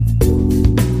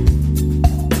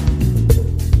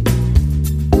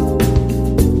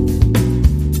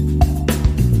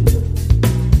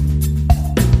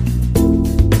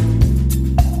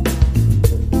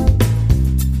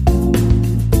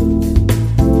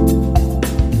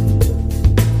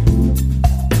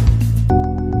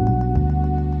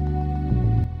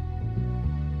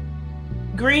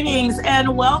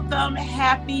and welcome.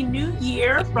 Happy New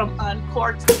Year from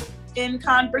Uncorked in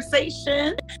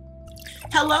Conversation.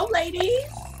 Hello, ladies.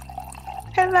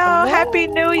 Hello, Hello. Happy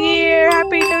New Year.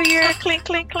 Happy New Year. Clink,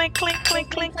 clink, clink, clink,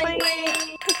 clink, clink, clink.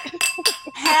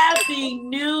 Happy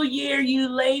New Year, you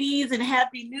ladies, and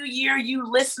Happy New Year,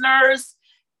 you listeners.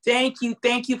 Thank you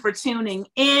for tuning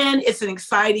in. It's an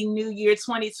exciting new year,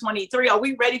 2023. Are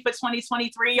we ready for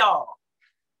 2023, y'all?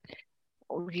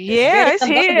 Yeah, it's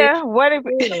here. What if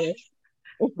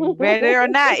ready or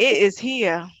not, it is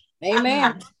here.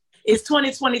 Amen. Is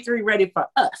 2023 ready for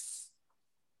us?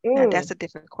 Now, that's a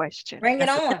different question. Bring it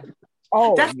on.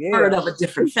 Oh, That's yeah. bird of a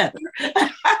different feather.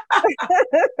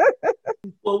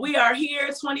 Well, we are here,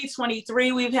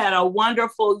 2023. We've had a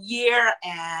wonderful year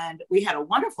and we had a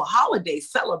wonderful holiday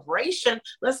celebration.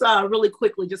 Let's really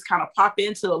quickly just kind of pop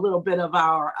into a little bit of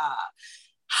our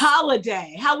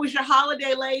holiday. How was your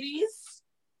holiday, ladies?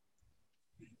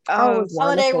 Oh,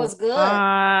 Holiday was good.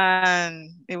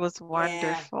 fun. It was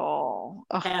wonderful.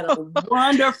 Yeah. Had a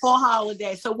wonderful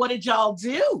holiday. So what did y'all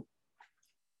do?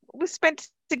 We spent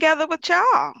together with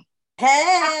y'all.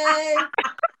 Hey.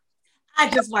 I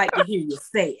just like to hear you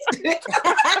say it. Click,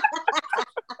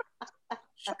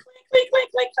 click,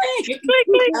 click, click,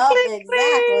 click.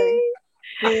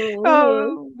 Exactly.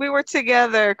 Oh, we were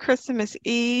together Christmas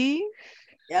Eve.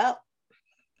 Yep.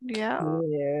 Yeah.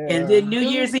 And then New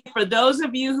Year's Eve, for those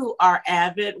of you who are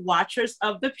avid watchers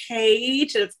of the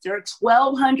page, there are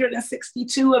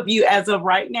 1,262 of you as of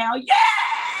right now. Yay!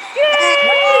 Yay!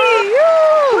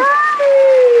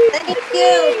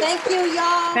 Thank you,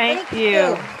 y'all. Thank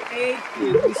you. Thank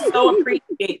you. We so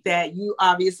appreciate that. You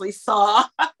obviously saw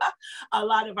a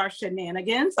lot of our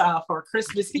shenanigans for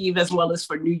Christmas Eve as well as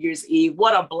for New Year's Eve.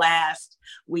 What a blast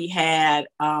we had.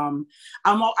 I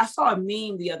saw a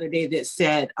meme the other day that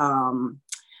said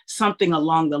something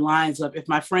along the lines of, if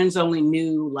my friends only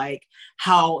knew like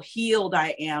how healed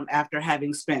I am after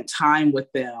having spent time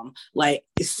with them, like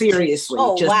seriously.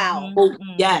 Oh, wow.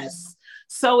 Yes.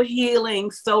 So healing,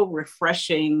 so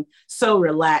refreshing, so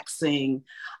relaxing,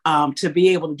 to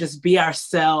be able to just be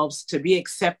ourselves, to be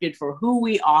accepted for who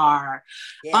we are,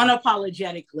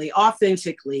 unapologetically,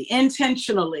 authentically,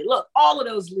 intentionally. Look, all of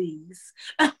those leaves.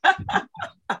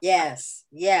 Yes.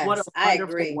 What a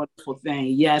wonderful, wonderful thing.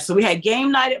 Yeah. So we had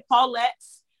game night at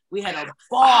Paulette's. We had a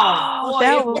ball. Oh,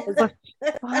 that was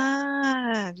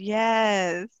fun.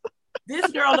 Yes.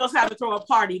 This girl knows how to throw a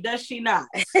party, does she not?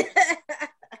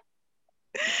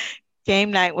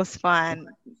 Game night was fun.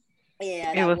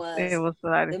 Yeah, it was a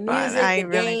lot of fun. Music, I the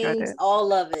really games, enjoyed it.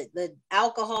 all of it. The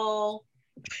alcohol,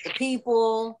 the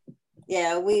people.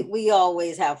 Yeah, we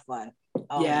always have fun.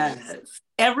 Always. Yes.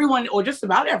 Everyone, or just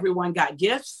about everyone, got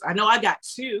gifts. I know I got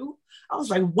 2. I was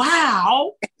like,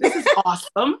 wow, this is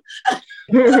awesome.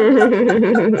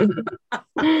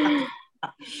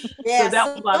 Yeah,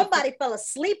 so somebody fell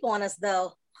asleep on us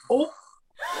though.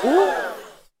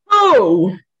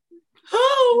 Oh.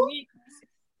 Who?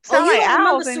 Sound like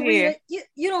owls in here.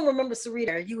 You don't remember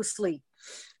Sarita? You asleep.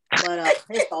 But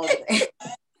it's all good.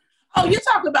 Oh, you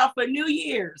talking about for New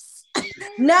Year's?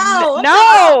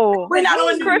 No, we're not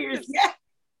on New Year's yet.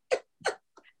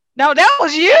 No, that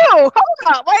was you. Hold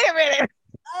on, wait a minute.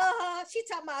 She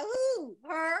talking about who?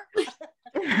 Her.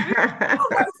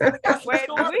 Wait,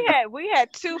 we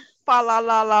had 2 fa la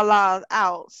la la la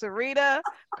out. Sarita,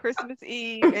 Christmas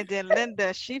Eve, and then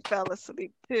Linda. She fell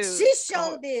asleep too. She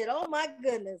sure did. Oh my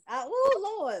goodness.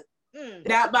 Oh Lord.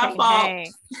 Not my fault.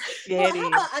 Yeah,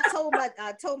 I told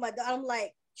my daughter, I'm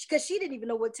like, because she didn't even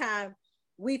know what time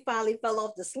we finally fell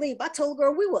off to sleep. I told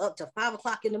her we were up to 5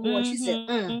 o'clock in the morning. She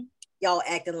said, y'all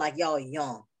acting like y'all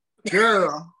young.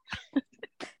 Girl.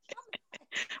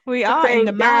 We are in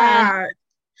the mind.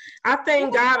 I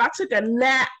thank God I took a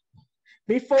nap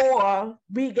before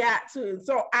we got to,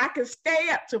 so I could stay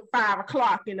up to 5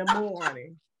 o'clock in the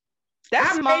morning.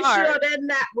 That's smart. Made sure that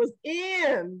nap was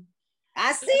in.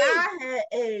 I see. I had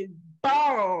a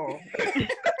ball.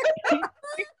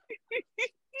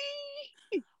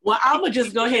 Well, I'm gonna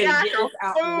just go ahead and get this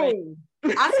out the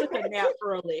way. I took a nap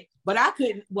early, but I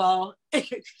couldn't. Well,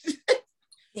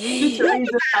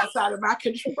 outside of my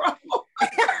control.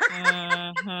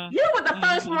 You were the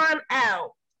first one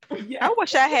out. Yeah. I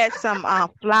wish I had some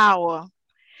flour.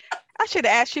 I should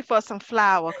have asked you for some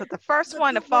flour because the first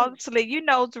one to fall asleep, you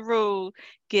know the rule,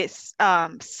 gets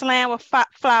slammed with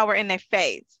flour in their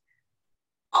face.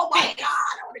 Oh my God!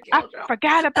 I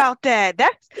forgot about that.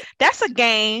 That's a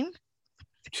game.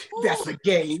 That's a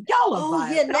game. Y'all are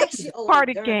violent. Yeah, next year.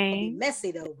 Party game.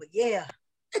 Messy though, but yeah.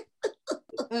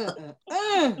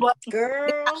 But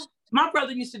girl, my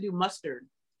brother used to do mustard.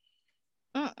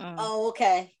 Oh,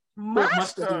 okay. Squirt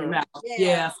mustard in your mouth.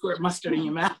 Yeah, squirt mustard in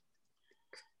your mouth.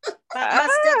 My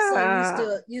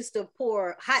stepson used to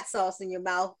pour hot sauce in your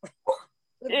mouth.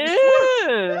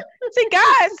 Ew. See,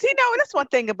 guys, that's one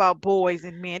thing about boys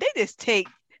and men. They just take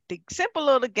the simple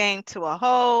little game to a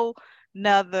whole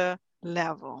nother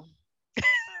level.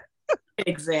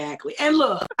 Exactly. And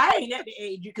look, I ain't at the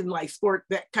age you can like squirt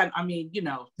that kind of,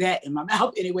 that in my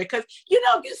mouth anyway, because you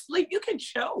sleep, you can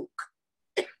choke.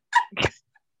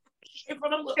 If I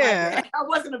don't look like that. I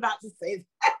wasn't about to say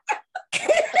that.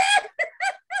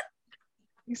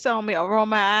 You saw me roll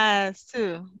my eyes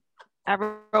too. I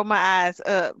rolled my eyes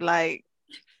up like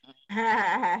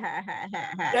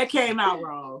that came out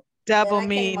wrong. Double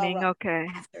meaning, okay.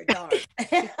 After dark.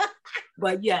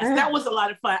 But yes, that was a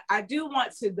lot of fun. I do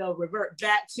want to though revert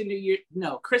back to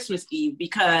Christmas Eve,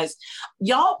 because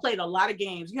y'all played a lot of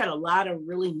games. You had a lot of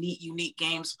really neat, unique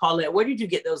games. Paulette, where did you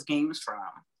get those games from?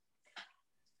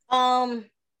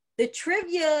 The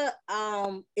trivia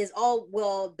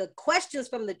the questions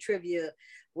from the trivia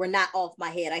were not off my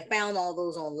head. I found all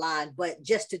those online, but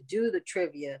just to do the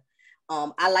trivia,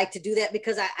 I like to do that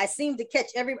because I seem to catch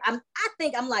I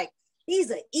think I'm like,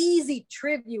 these are easy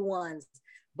trivia ones,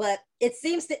 but it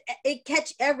seems to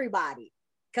catch everybody.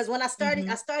 Because when I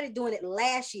started doing it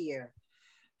last year,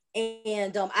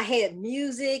 and I had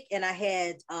music and I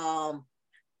had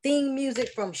theme music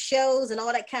from shows and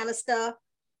all that kind of stuff.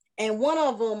 And one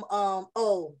of them,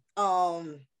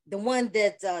 the one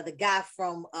that the guy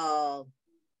from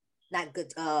not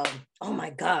good, oh my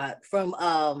God, from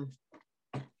I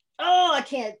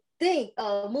can't think.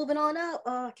 Moving on up.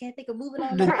 I can't think of moving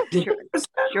on up.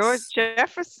 George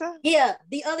Jefferson. Yeah,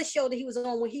 the other show that he was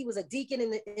on when he was a deacon in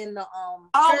the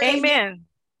church. Amen.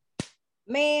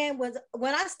 Man, when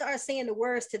I started saying the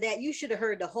words to that, you should have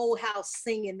heard the whole house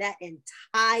singing that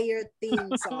entire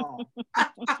theme song.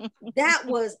 That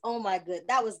was, oh my good.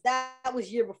 That was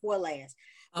year before last.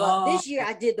 But this year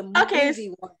I did the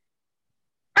movie one.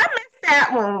 I missed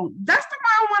that one. That's the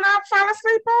one when I fell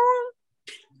asleep on.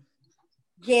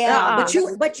 Yeah,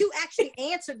 but you actually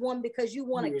answered one because you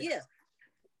won a gift.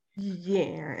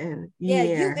 Yeah,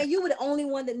 you were the only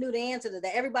one that knew the answer to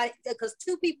that. Everybody, because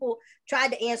two people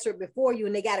tried to answer it before you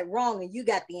and they got it wrong, and you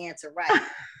got the answer right.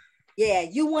 Yeah,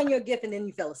 you won your gift and then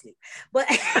you fell asleep. But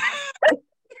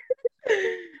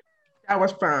that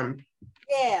was fun.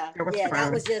 Yeah,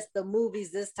 that was just the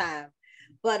movies this time.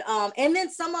 But and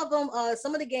then some of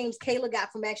the games Kayla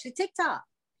got from actually TikTok.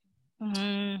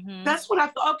 Mm-hmm. That's what I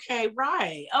thought. Okay,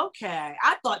 right. Okay.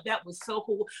 I thought that was so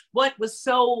cool. What was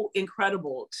so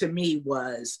incredible to me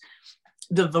was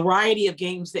the variety of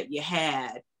games that you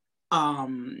had.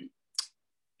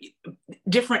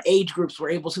 Different age groups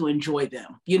were able to enjoy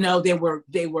them.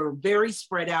 They were very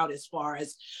spread out as far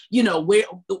as,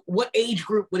 what age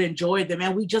group would enjoy them.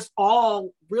 And we just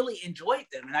all really enjoyed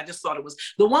them. And I just thought it was,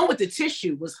 the one with the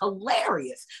tissue was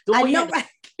hilarious. I know, right?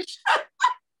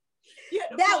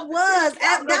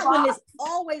 That one is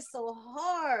always so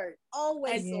hard.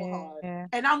 Always so hard.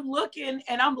 And I'm looking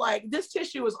and I'm like, this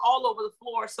tissue is all over the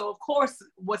floor. So of course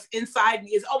what's inside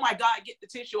me is, oh my God, get the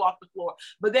tissue off the floor.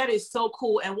 But that is so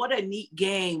cool. And what a neat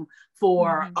game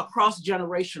for a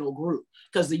cross-generational group.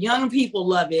 Because the young people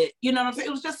love it. You know what I'm saying?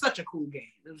 It was just such a cool game.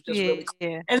 It was just really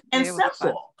cool. And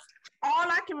simple.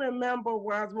 All I can remember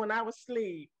was when I was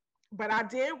asleep, but I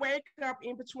did wake up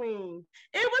in between.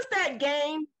 It was that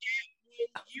game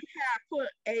you have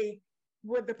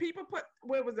where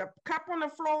it was a cup on the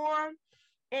floor,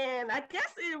 and I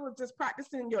guess it was just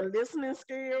practicing your listening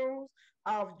skills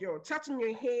of your touching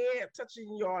your head,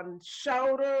 touching your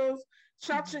shoulders,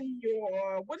 touching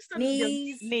your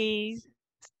knees.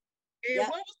 And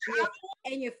what was the other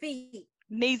one? And your feet.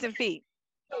 Knees and feet.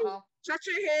 Touch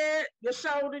your head, your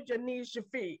shoulders, your knees, your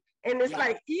feet. And it's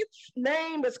like each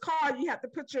name is called, you have to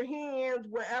put your hands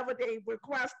wherever they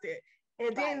requested.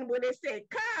 And then when they say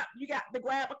cup, you got to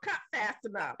grab a cup fast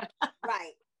enough.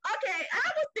 Right. Okay,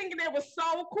 I was thinking it was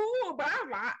so cool, but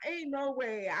I'm like, ain't no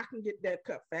way I can get that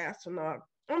cup fast enough.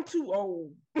 I'm too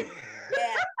old. Yeah.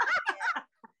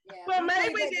 But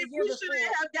maybe we should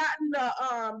have gotten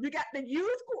you got the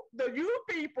youth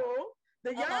people,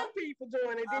 the young people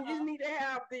doing it. Then you need to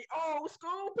have the old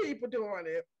school people doing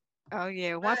it. Oh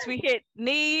yeah, once we hit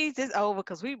knees, it's over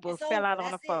because we both fell out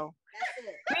on the floor. That's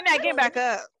it. We're not getting back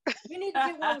up. We need to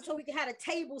get one so we can have a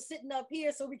table sitting up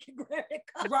here so we can grab the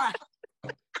cup. Right.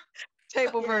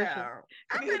 Table version.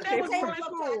 I think that was really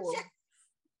cool.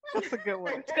 That's a good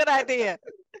one. It's a good idea.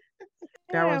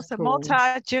 That was a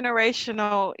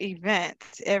multi-generational event.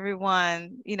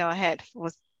 Everyone,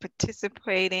 was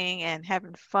participating and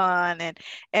having fun, and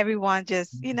everyone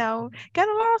just, got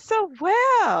along so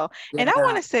well. And I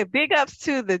want to say big ups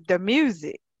to the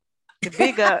music. The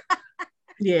big up.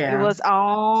 Yeah. It was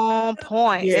on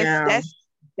point. Yeah.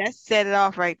 That set it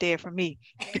off right there for me.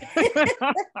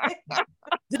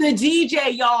 The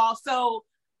DJ, y'all. So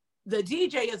the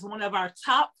DJ is one of our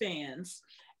top fans,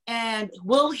 and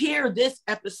we'll hear this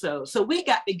episode. So we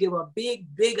got to give a big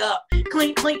up,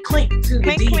 clink, clink, clink to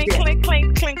the DJ. Clink, clink,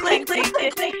 clink, clink, clink, clink,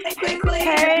 clink, clink, clink, clink.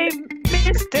 Hey,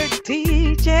 Mr.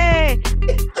 DJ.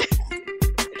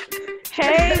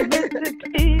 Hey, Mr.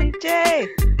 DJ.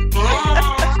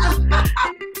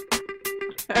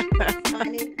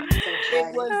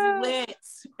 It was lit,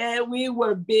 and we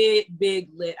were big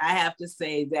lit. I have to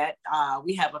say that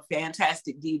we have a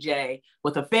fantastic DJ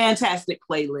with a fantastic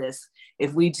playlist.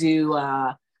 If we do,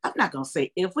 I'm not gonna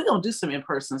say if we're gonna do some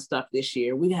in-person stuff this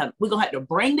year, we're gonna have to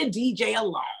bring the DJ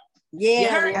along.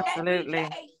 Yeah, absolutely.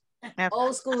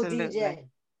 Old school DJ.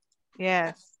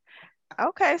 Yes.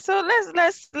 Okay, so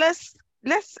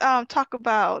let's talk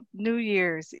about New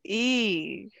Year's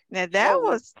Eve. Now that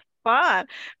was fun,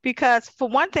 because for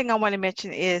one thing I want to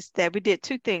mention is that we did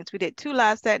two things. We did 2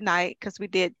 lives that night because we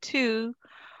did 2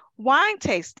 wine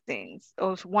tastings.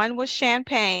 One was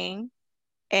champagne,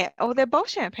 and they're both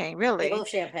champagne, really. They're both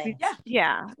champagne.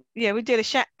 Yeah. We did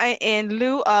in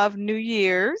lieu of New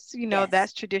Year's. Yes.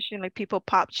 That's traditionally people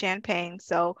pop champagne,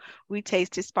 so we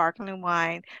tasted sparkling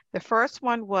wine. The first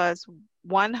one was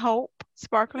One Hope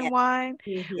sparkling wine.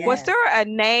 Yes. Was there a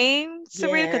name,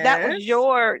 Sarita? Because that was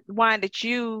your wine that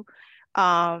you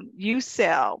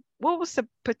sell. What was the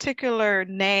particular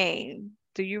name?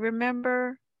 Do you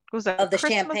remember? Was it of the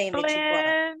Christmas champagne blend? that you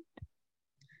brought?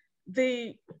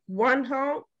 The One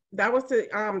Hope, that was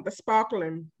the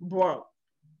sparkling brut.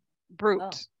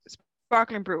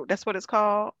 Sparkling brut. That's what it's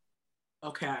called.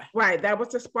 Okay. Right, that was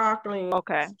the sparkling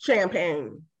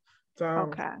champagne.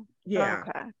 So yeah.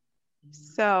 Okay.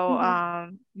 So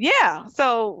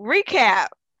so recap.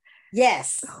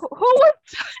 Yes. Who was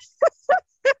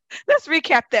let's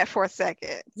recap that for a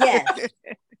second. Yes.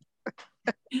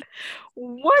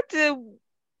 What do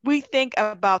we think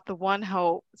about the One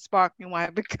Hope sparkling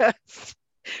wine? Because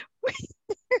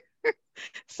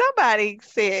somebody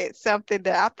said something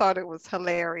that I thought it was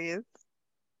hilarious.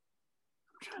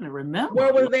 I'm trying to remember.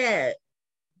 What was that?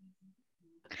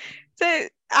 So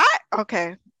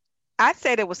I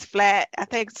said it was flat. I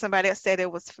think somebody else said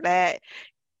it was flat.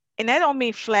 And that don't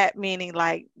mean flat meaning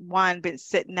like wine been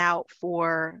sitting out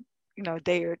for, a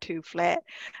day or two flat.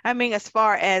 I mean, as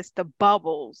far as the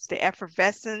bubbles, the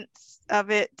effervescence of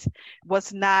it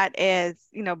was not as,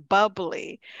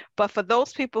 bubbly. But for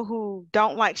those people who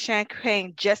don't like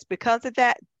champagne just because of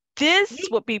that, this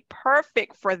would be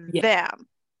perfect for them.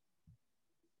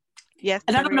 Yes.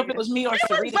 And I don't know if it was me or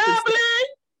Sarita.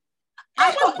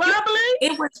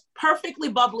 It was perfectly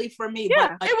bubbly for me.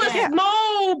 Yeah. But it was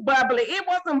smooth bubbly. It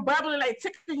wasn't bubbly like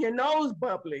tickling your nose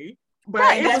bubbly.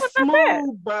 But it was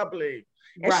smooth bubbly.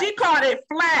 And she called it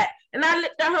flat. And I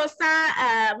looked at her side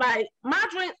eye like, my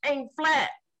drink ain't flat,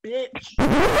 bitch.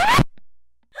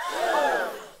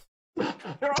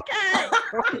 Okay.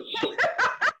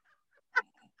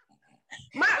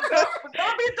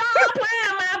 Don't be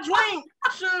playing my drink.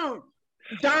 Shoot.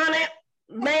 Darn it,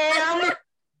 ma'am.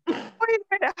 Wait a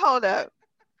minute, hold up.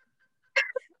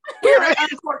 We're an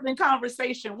uncorked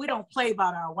conversation. We don't play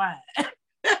about our wine.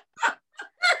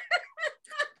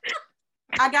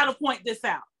 I gotta point this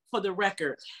out for the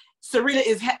record. Sarita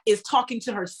is talking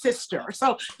to her sister,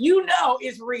 so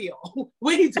it's real.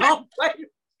 We don't play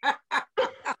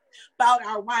about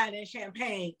our wine and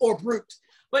champagne or brut.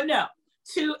 But no,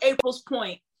 to April's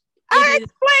point, I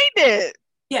explained it.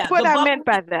 Yeah, what I meant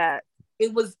by that.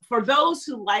 It was for those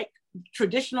who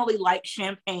traditionally like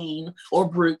champagne or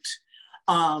brut.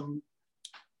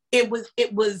 It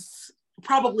was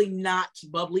probably not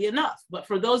bubbly enough, but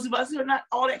for those of us who are not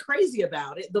all that crazy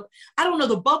about it, I don't know,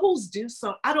 the bubbles do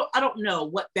some. I don't know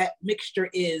what that mixture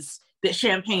is that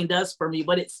champagne does for me,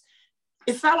 but it's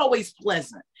not always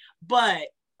pleasant. But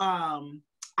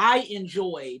I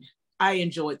enjoyed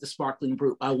the sparkling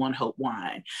brut by One Hope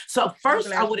Wine. So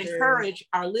first, I would encourage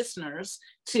our listeners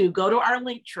to go to our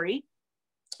link tree.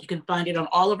 You can find it on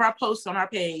all of our posts on our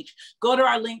page. Go to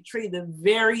our link tree. The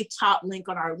very top link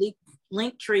on our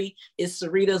link tree is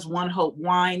Sarita's One Hope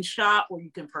Wine Shop, where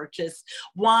you can purchase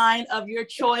wine of your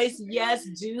choice. Yes,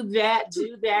 do that.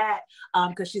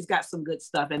 Because she's got some good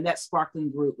stuff. And that sparkling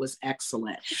brut was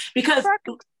excellent. Because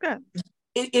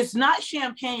it's not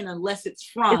champagne unless it's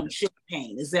from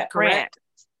champagne. Is that correct?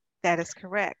 That is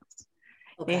correct.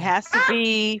 It Okay. has to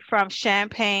be from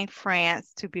Champagne,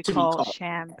 France to be To be called called.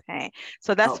 champagne.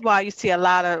 So that's Okay. why you see a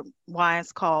lot of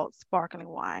wines called sparkling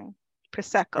wine, Yeah.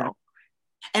 Prosecco,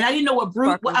 And I didn't know what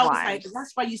brut. Well, sparkling I was like, wine.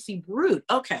 that's why you see brut.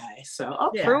 Okay. So Yeah.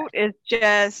 okay. Fruit is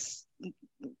just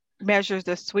measures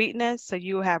the sweetness. So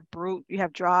you have brut, you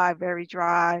have dry, very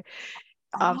dry.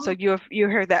 So Oh, you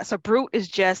heard that. So brut is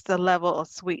just the level of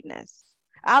sweetness.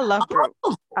 I love brut.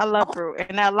 oh, I love oh. brut,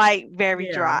 and I like very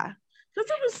Yeah. dry.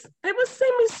 Because it was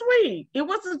semi-sweet. It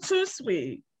wasn't too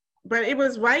sweet, but it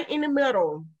was right in the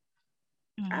middle.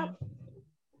 I, Mhm.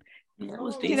 Yeah, it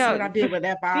was All You let's see decent. know, what I did with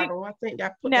that you, bottle. I think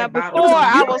I put now that It bottle was a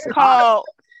was beautiful somewhere. bottle. called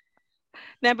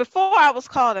now before I was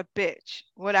called a bitch.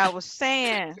 What I was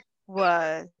saying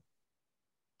was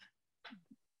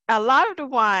a lot of the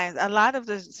wines, a lot of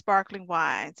the sparkling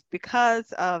wines,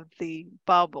 because of the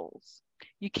bubbles,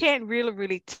 you can't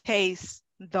really taste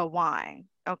the wine,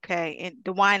 okay, and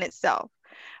the wine itself.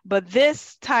 But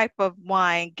this type of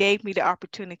wine gave me the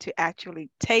opportunity to actually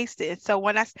taste it. And so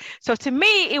so to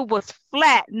me, it was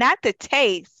flat, not the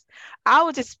taste. I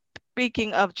was just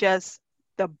speaking of just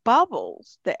the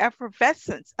bubbles, the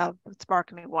effervescence of the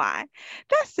sparkling wine.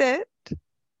 That's it.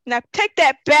 Now take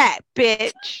that back,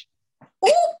 bitch.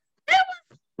 Oh, It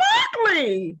was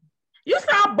sparkly. You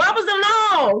saw bubbles and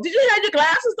all. Did you have your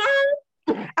glasses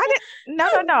on? I didn't.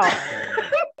 No.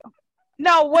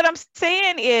 No, what I'm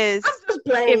saying is, I'm just if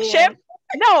playing. champ,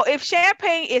 no, if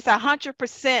champagne is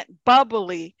 100%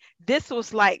 bubbly, this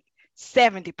was like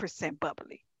 70%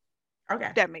 bubbly. Okay.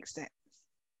 That makes sense.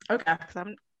 Okay. 'Cause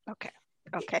I'm okay.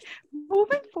 Okay.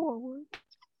 Moving forward.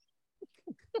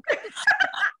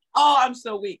 Oh, I'm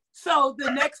so weak. So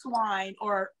the next wine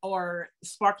or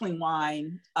sparkling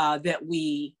wine that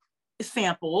we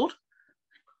sampled,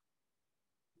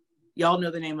 y'all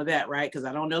know the name of that, right? Because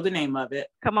I don't know the name of it.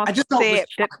 Come on, I just know it say was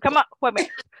it. Come on, wait a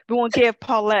minute. We want to give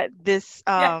Paulette this.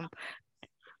 yeah.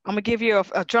 I'm gonna give you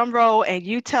a drum roll, and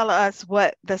you tell us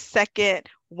what the second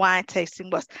wine tasting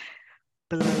was.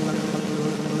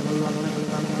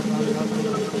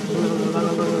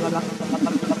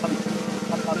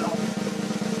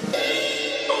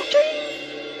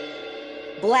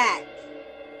 black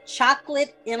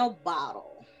chocolate in a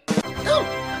bottle.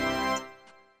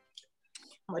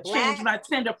 I'm gonna change Black my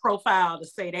Tinder profile to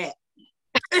say that.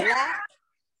 black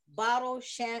bottle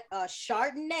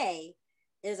Chardonnay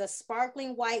is a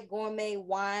sparkling white gourmet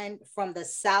wine from the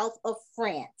south of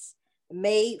France,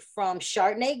 made from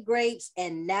Chardonnay grapes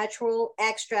and natural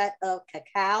extract of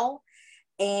cacao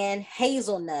and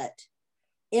hazelnut.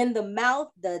 In the mouth,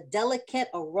 the delicate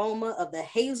aroma of the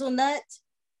hazelnut,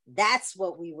 that's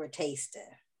what we were tasting,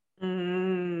 is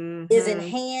Mm-hmm.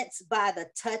 enhanced by the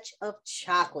touch of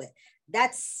chocolate.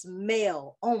 That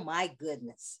smell, oh my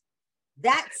goodness.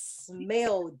 That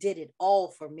smell did it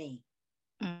all for me.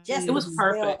 Just It the was Mhm.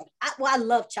 smell. perfect. I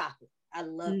love chocolate. I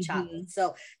love Mm-hmm. chocolate.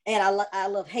 So, and I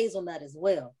love hazelnut as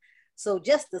well. So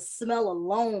just the smell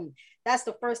alone, that's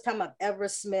the first time I've ever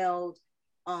smelled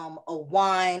a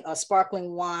wine, a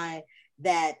sparkling wine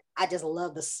that I just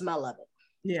love the smell of it.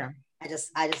 Yeah. I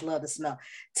just love the smell.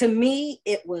 To me,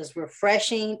 it was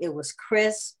refreshing. It was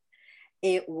crisp.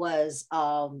 It was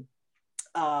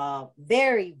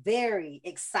very, very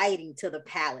exciting to the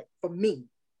palate for me.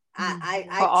 For I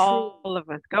truly all of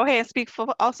us. Go ahead and speak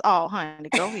for us all, honey.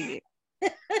 Go ahead.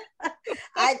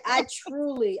 I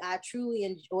truly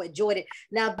enjoyed it.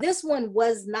 Now, this one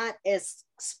was not as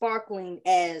sparkling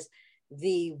as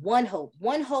the One Hope.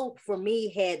 One Hope for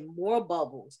me had more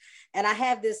bubbles. And I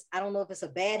have this, I don't know if it's a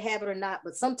bad habit or not,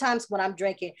 but sometimes when I'm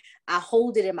drinking, I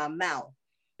hold it in my mouth.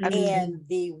 Mm-hmm. And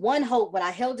the One Hope, when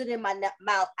I held it in my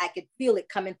mouth, I could feel it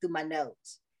coming through my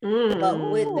nose.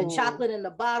 But with the Mm-hmm. chocolate in the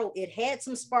bottle, it had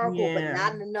some sparkle, but Yeah.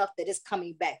 not enough that it's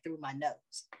coming back through my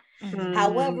nose. Mhm.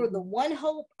 However, the Mm-hmm. One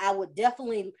Hope, I would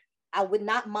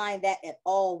not mind that at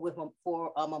all with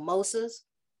for mimosas.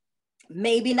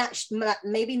 Maybe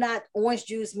not orange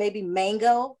juice, maybe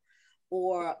mango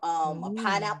or a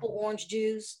pineapple orange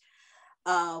juice.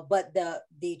 But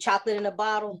the chocolate in the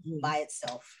bottle Mm-hmm. by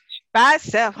itself. By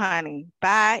itself, honey.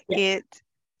 By Yeah.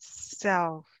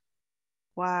 itself.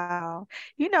 Wow.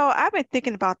 I've been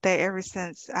thinking about that ever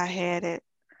since I had it.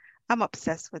 I'm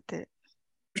obsessed with it.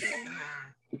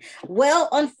 Well,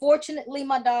 unfortunately,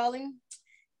 my darling,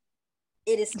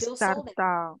 it is It's still out of sold out.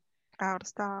 stock. Out of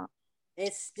stock.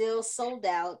 It's still sold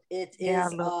out. It Yeah, I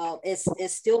is looked.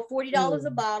 it's still $40 a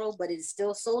Mm. bottle, but it's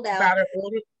still sold out. About to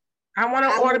order. I want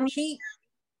I to order will me. keep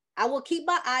I will keep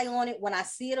my eye on it. When I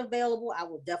see it available, I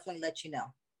will definitely let you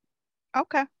know.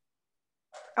 Okay.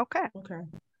 Okay. Okay.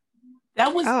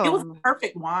 It was Oh,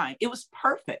 perfect wine. It was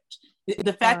perfect.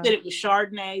 The fact uh, that it was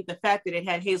Chardonnay, the fact that it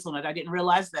had hazelnut, I didn't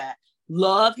realize that.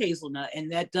 love hazelnut,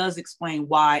 and that does explain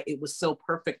why it was so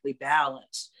perfectly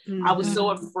balanced. I was so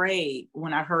afraid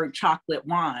when I heard chocolate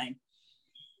wine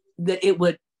that it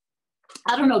would,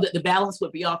 I don't know, that the balance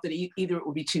would be off, that either it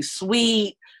would be too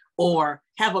sweet or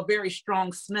have a very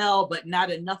strong smell, but not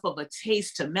enough of a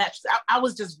taste to match. I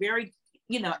was just very,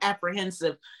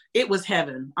 apprehensive. It was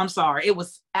heaven. I'm sorry. It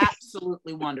was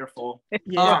absolutely wonderful.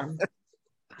 Yeah.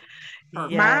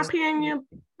 Yes.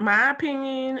 My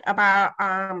opinion about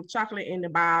chocolate in the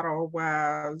bottle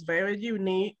was very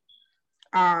unique.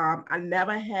 I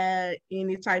never had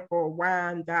any type of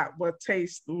wine that would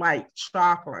taste like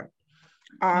chocolate.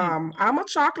 I'm a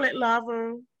chocolate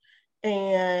lover,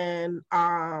 and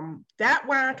that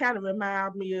wine kind of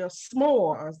reminds me of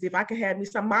s'mores. If I could have me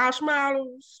some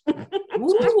marshmallows.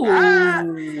 Ooh.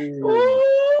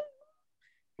 Ooh.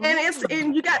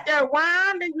 And you got that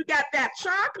wine, and you got that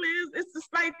chocolate. It's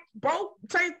just like both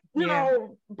taste,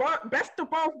 best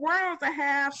of both worlds. To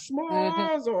have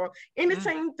s'mores or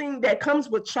anything that comes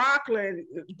with chocolate,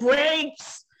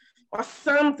 grapes or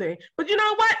something. But you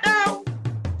know what though?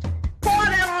 Pour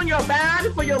that on your body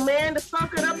for your man to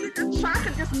suck it up. The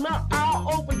chocolate just melt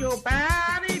all over your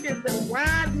body. Then the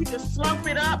wine, you just slump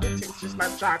it up. It tastes just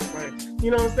like chocolate. You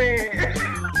know what I'm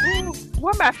saying?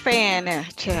 Where my fan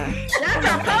at, child? That's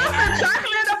a perfect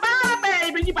chocolate in a bottle,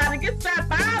 baby. You better get that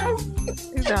bottle.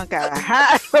 You done got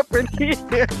hot up in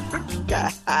here.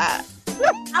 Got hot.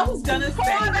 I was gonna say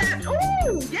that.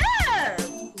 Ooh, yeah.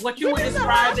 What you were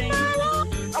describing.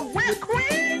 A whipped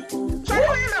cream,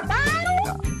 chocolate in a bottle.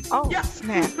 Oh, yeah.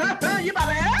 Snap. You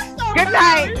better ask somebody. Good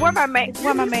night. Where my man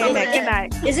at? Good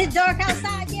night. Is it dark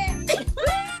outside yet?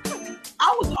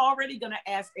 I was already gonna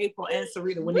ask April and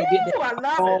Sarita when they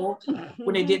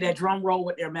did that drum roll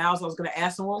with their mouths. I was gonna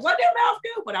ask them, well, what their mouth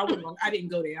do? But I didn't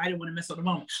go there. I didn't want to mess up the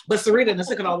moment. But Sarita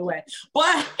took it all the way.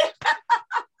 But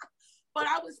but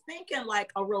I was thinking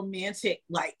like a romantic,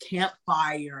 like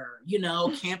campfire,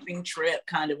 camping trip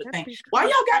kind of a thing. Why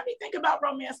y'all got me thinking about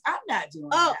romance? I'm not doing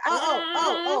that.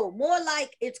 More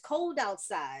like it's cold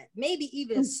outside. Maybe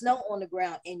even snow on the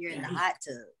ground and you're in the hot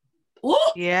tub. Ooh.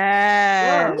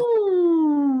 Yes.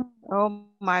 Ooh. Oh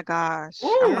my gosh.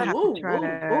 Ooh, I'm gonna have to try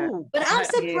that. But I'm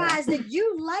surprised that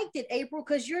you liked it, April,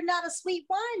 because you're not a sweet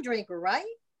wine drinker, right?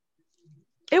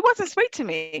 It wasn't sweet to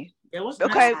me. It was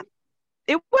okay. not.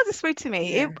 It wasn't sweet to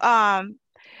me. Yeah.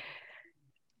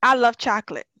 I love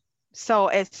chocolate. So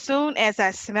as soon as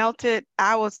I smelt it,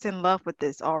 I was in love with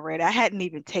this already. I hadn't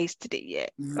even tasted it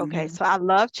yet. Okay. So I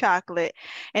love chocolate,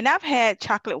 and I've had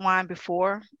chocolate wine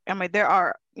before. I mean, there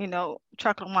are,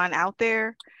 chocolate wine out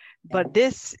there, but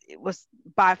this was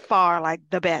by far like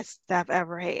the best I've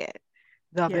ever had.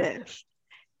 The best.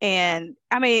 And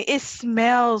I mean, it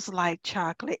smells like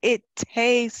chocolate. It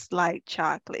tastes like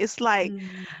chocolate. It's like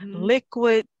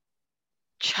liquid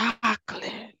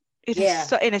chocolate. It is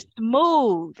so, and it's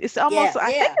smooth. It's almost,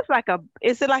 I think it's like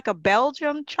is it like a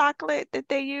Belgium chocolate that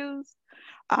they use?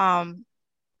 I'm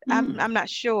not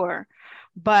sure.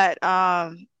 But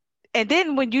and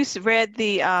then when you read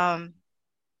the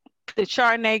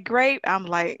Chardonnay grape, I'm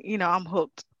like, I'm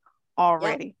hooked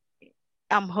already.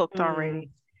 I'm hooked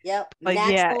already. Yep. But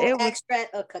natural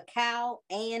extract of cacao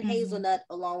and hazelnut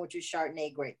along with your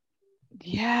Chardonnay grape.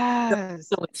 Yes.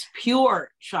 So it's pure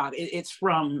chocolate. It's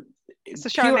a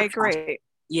Chardonnay grape.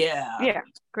 Yeah. Yeah.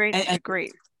 Great. And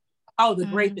grape. Oh, the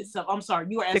grape itself. I'm sorry.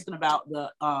 You were asking about the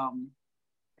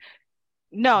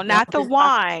No, not the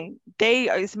wine.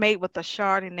 It's made with a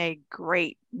Chardonnay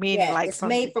grape, meaning like it's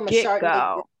made from a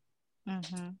Chardonnay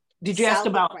grape. Did you ask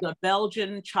about the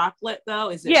Belgian chocolate though?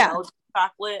 Is it Belgian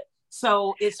chocolate?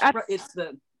 So it's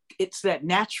that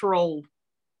natural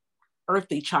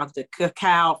earthy chocolate,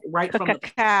 cacao, from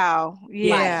cacao.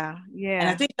 Yeah. And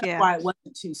I think that's why it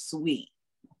wasn't too sweet.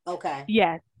 Okay.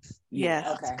 Yes.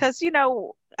 Because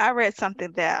I read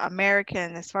something that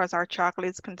American, as far as our chocolate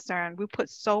is concerned, we put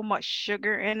so much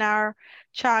sugar in our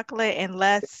chocolate and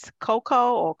less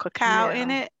cocoa or cacao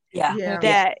in it.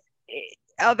 That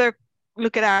other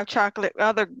look at our chocolate,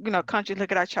 other countries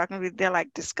look at our chocolate, they're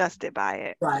like disgusted by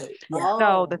it. Right. Yeah.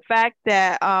 So the fact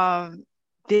that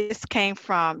this came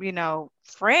from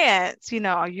France,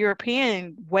 a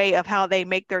European way of how they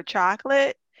make their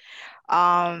chocolate.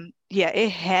 It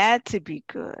had to be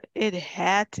good. It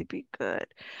had to be good.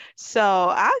 So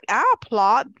I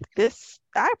applaud this.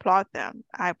 I applaud them.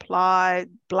 I applaud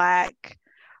Black.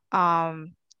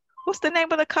 What's the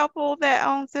name of the couple that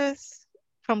owns this?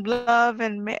 From Love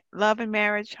and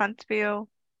Marriage, Huntsville,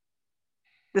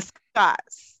 the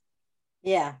Scotts.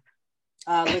 Yeah,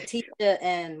 Letitia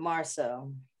and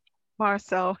Marceau.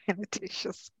 Marceau and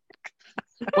Letitia.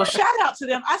 Well, shout out to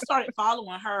them. I started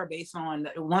following her based on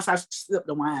once I slipped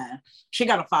the wine. She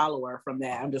got a follower from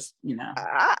that. I'm just, Okay,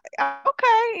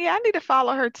 yeah, I need to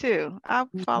follow her too. I'll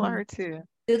follow her too.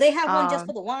 Do they have one just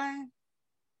for the wine?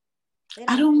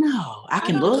 I don't know. I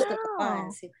can look. Look up the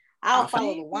wine. I'll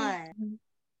follow the wine.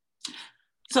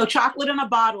 So Chocolate in a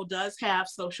Bottle does have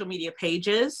social media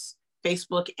pages,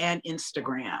 Facebook and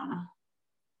Instagram.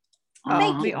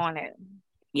 Be on it.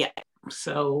 Yeah.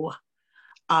 So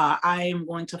I am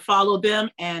going to follow them,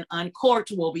 and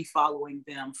Uncorked will be following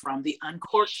them from the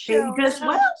Uncorked page as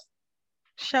well.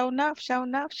 Show enough.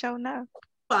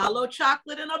 Follow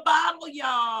Chocolate in a Bottle,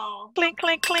 y'all. Clink,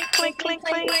 clink, clink, clink, clink,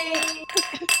 clink.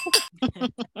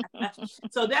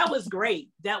 So that was great.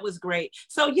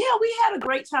 So yeah, we had a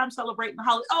great time celebrating the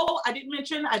holiday. Oh, I didn't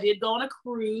mention I did go on a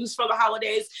cruise for the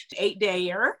holidays,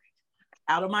 8-dayer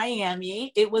out of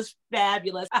Miami. It was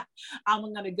fabulous. I'm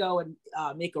going to go and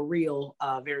make a reel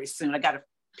very soon. I got to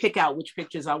pick out which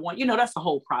pictures I want. That's the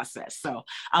whole process. So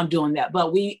I'm doing that.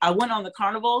 But I went on the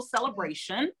Carnival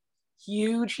Celebration.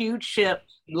 Huge ship.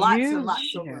 Lots and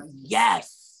lots of room.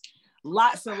 Yes.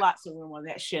 Lots and lots of room on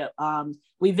that ship.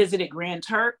 We visited Grand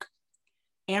Turk,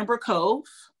 Amber Cove,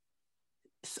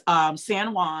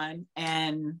 San Juan,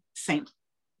 and St.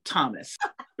 Thomas.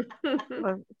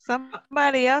 Well,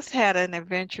 somebody else had an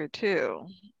adventure too.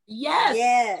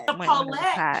 Yes.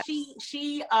 Paulette,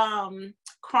 she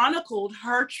chronicled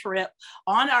her trip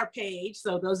on our page.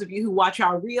 So those of you who watch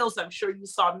our reels, I'm sure you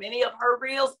saw many of her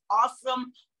reels.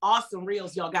 Awesome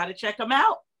reels. Y'all got to check them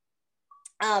out.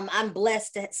 I'm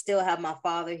blessed to still have my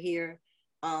father here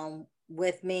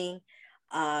with me,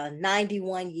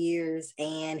 91 years,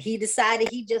 and he decided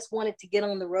he just wanted to get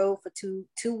on the road for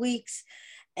two weeks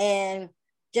and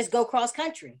just go cross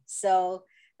country. So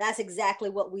that's exactly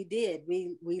what we did.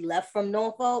 We left from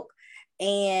Norfolk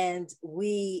and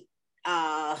we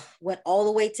went all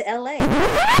the way to LA.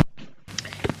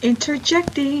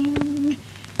 Interjecting.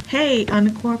 Hey,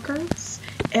 Uncorkers.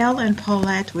 Elle and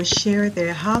Paulette will share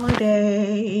their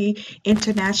holiday,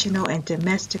 international, and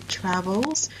domestic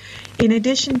travels in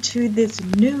addition to this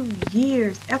New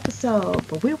Year's episode,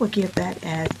 but we will give that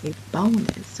as a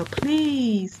bonus. So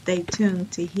please stay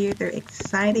tuned to hear their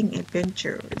exciting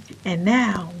adventures. And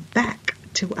now back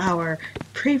to our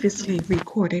previously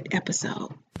recorded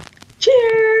episode.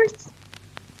 Cheers!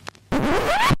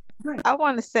 I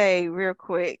want to say real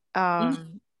quick,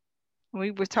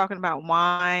 we were talking about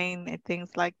wine and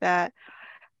things like that.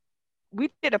 We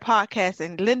did a podcast,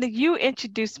 and Linda, you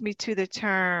introduced me to the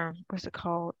term, what's it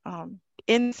called?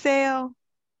 Incel.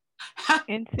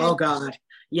 Oh God.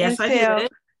 Yes, incel, I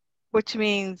did. Which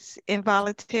means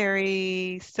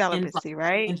involuntary celibacy,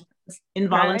 right?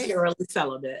 Involuntarily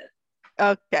celibate.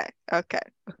 Okay.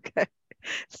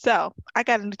 So I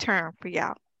got a new term for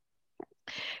y'all.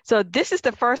 So this is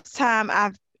the first time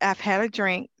I've had a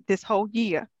drink this whole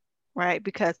year, right?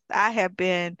 Because I have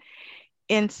been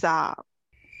inside.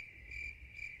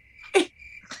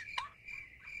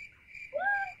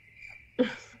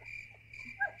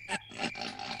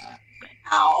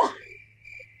 Ow.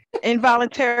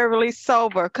 Involuntarily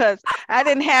sober because I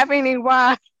didn't have any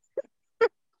wine.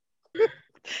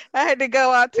 I had to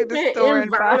go out to the store and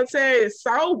buy. Involuntary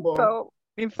sober. So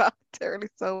involuntarily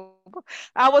sober.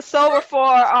 I was sober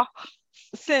for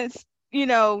since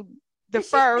the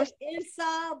first.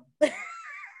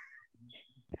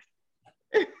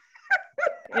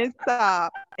 Inside.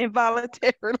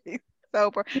 Involuntarily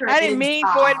sober. I didn't mean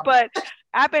for it, but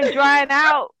I've been drying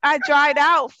out. I dried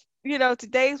out.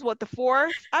 Today's what, the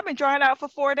 4th? I've been drying out for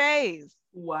 4 days.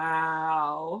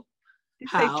 Wow.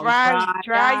 Say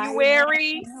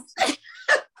dry-uary.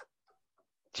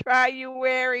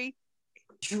 Dry-uary.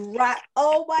 Dry.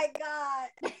 Oh my God.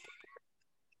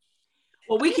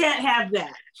 Well, we can't have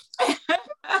that.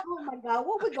 Oh my God.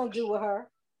 What we gonna do with her?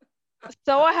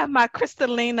 So I have my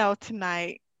Cristalino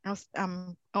tonight.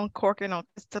 I'm uncorking on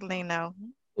Cristalino.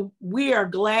 We are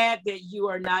glad that you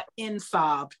are not in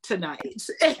sob tonight.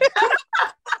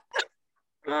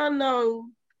 I know.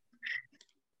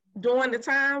 During the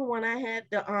time when I had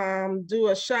to do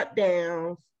a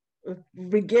shutdown,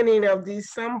 beginning of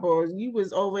December, you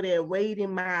was over there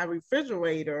waiting my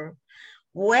refrigerator.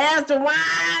 Where's the wine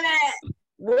at?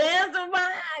 Where's the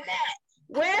wine at?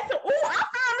 I found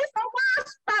this wine.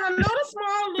 She found another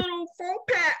small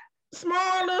 4-pack,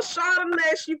 small little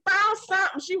Chardonnay. She found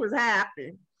something. She was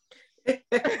happy.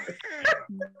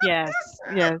 Yes.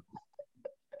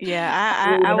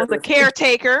 Yeah, I was a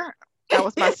caretaker. That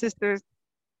was my sister's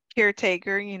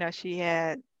caretaker. She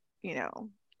had,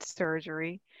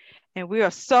 surgery. And we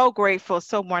are so grateful,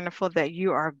 so wonderful that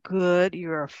you are good,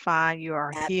 you are fine, you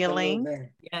are healing.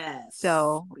 Absolutely. Yes.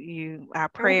 So our I'm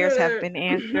prayers have good. been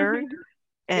answered.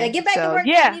 Yeah, And get back to so, work.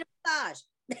 yeah. I need a massage.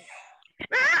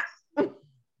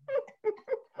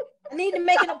 I need to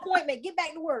make an appointment. Get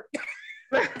back to work.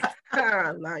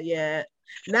 Not yet.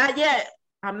 Not yet.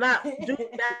 I'm not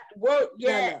doing that work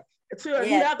yet until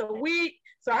another week.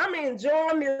 So I'm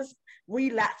enjoying this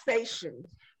relaxation.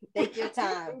 Take your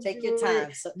time. Take your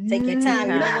time. So, take your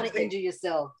time. You don't want to injure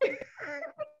yourself.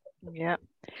 Yeah.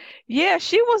 Yeah,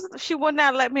 she would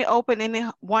not let me open any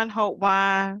One Hope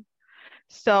wine.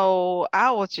 So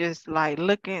I was just like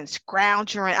looking,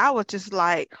 scrounging. I was just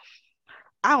like,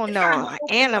 I don't know, an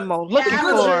animal looking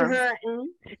for.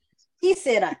 He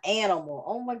said an animal.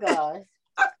 Oh my gosh.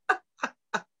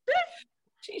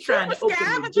 She's trying to open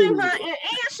scavenging her, and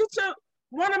she took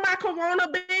one of my Corona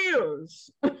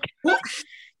bills.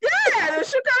 Yeah,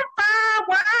 she couldn't find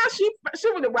why she was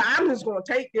like, well, I'm just gonna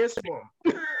take this one.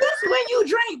 That's when you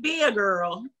drink beer,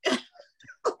 girl.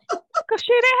 Because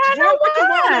she didn't have no wine.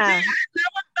 I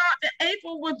never thought that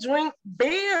April would drink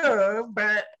beer,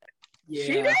 but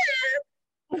she did.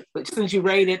 But since you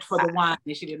rated for the wine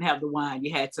and she didn't have the wine,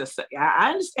 you had to say,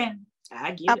 I understand.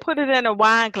 I get it. I put it in a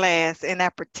wine glass and I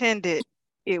pretended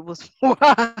it was wine.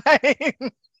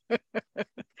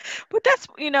 But that's,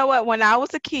 you know what, when I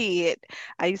was a kid,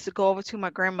 I used to go over to my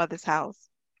grandmother's house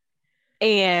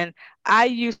and I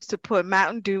used to put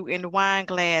Mountain Dew in the wine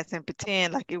glass and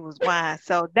pretend like it was wine.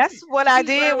 So that's what I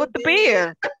did with the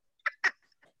beer.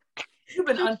 You've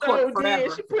been uncorked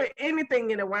forever. She put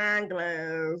anything in a wine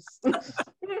glass.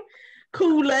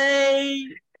 Kool-Aid,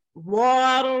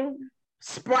 water,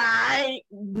 Sprite,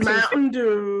 Mountain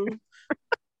Dew.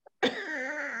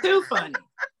 Too funny.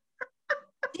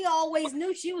 She always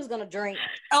knew she was gonna drink.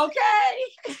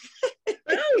 Okay.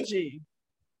 Energy.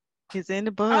 It's in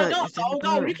the bud. No,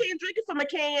 you can't drink it from a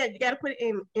can. You gotta put it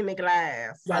in the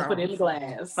glass. You gotta put it in the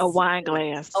glass. A wine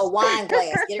glass. A wine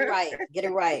glass. Get it right. Get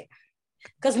it right.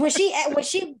 Because when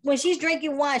she's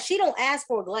drinking wine, she don't ask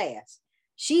for a glass.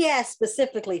 She asks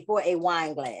specifically for a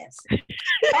wine glass.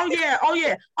 Oh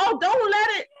yeah. Oh, don't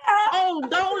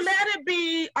let it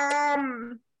be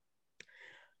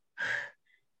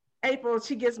April.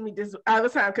 She gives me this all the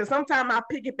time because sometimes I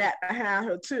pick it back behind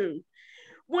her too.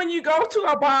 When you go to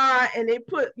a bar and they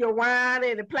put your wine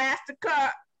in a plastic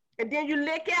cup and then you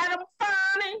lick at them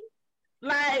funny,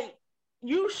 like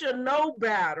you should know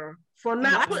better for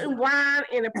not putting wine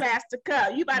in a plastic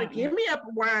cup. You better give me up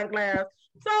a wine glass.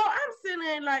 So I'm sitting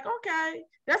there like, okay,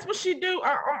 that's what she do.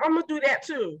 I'm gonna do that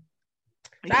too.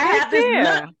 I have this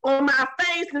look on my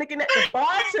face looking at the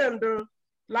bartender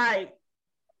like,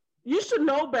 you should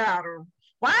know better.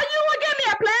 Why you would give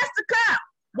me a plastic cup?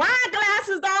 Wine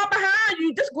glasses all behind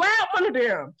you. Just grab one of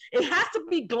them. It has to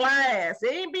be glass.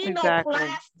 It ain't be no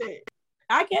plastic.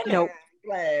 I get it. Nope.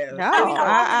 Glass. No,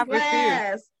 I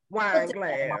refuse. Wine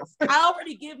glass. I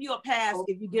already give you a pass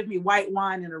if you give me white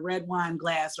wine in a red wine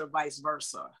glass or vice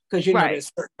versa. Because you know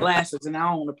there's certain glasses and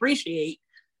I don't appreciate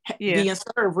being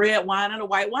served red wine in a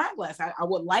white wine glass. I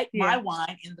would like my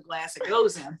wine in the glass it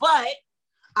goes in. But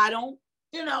I don't,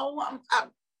 I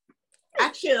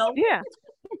chill. Yeah.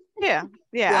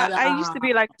 But, I used to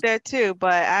be like that too,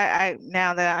 but I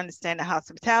now that I understand the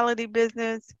hospitality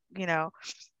business,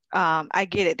 I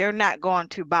get it. They're not going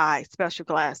to buy special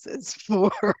glasses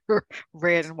for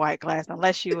red and white glass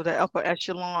unless you were the upper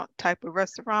echelon type of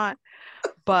restaurant.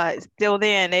 But still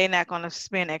then, they're not going to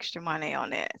spend extra money on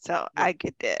that. So I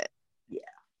get that. Yeah.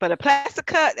 But a plastic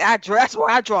cup, that's where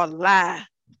I draw the line.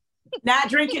 Not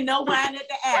drinking no wine at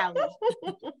the alley.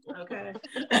 Okay.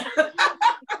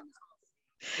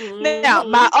 Now,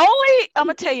 I'm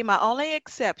going to tell you, my only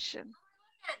exception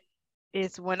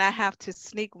is when I have to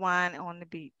sneak wine on the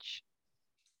beach.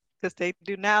 Because they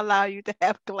do not allow you to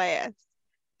have glass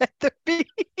at the beach.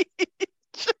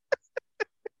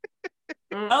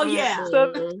 Oh, yeah.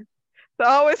 So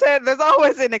there's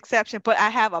always an exception, but I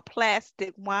have a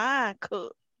plastic wine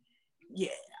cup. Yeah.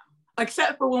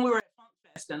 Except for when we were at Funk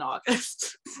Fest in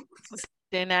August.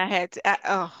 Then I had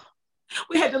to,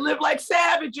 we had to live like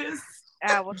savages.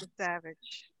 I was a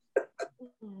savage.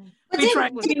 But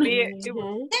didn't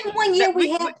one year we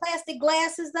had plastic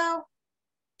glasses though?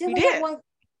 Did we have one?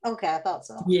 Okay, I thought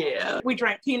so. Yeah. We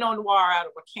drank Pinot Noir out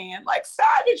of a can like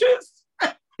savages.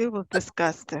 It was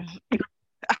disgusting.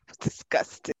 I was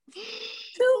disgusted.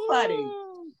 Too funny.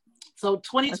 So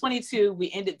 2022, we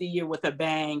ended the year with a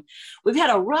bang. We've had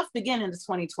a rough beginning to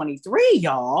 2023,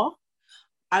 y'all.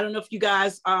 I don't know if you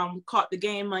guys caught the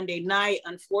game Monday night.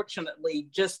 Unfortunately,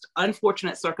 just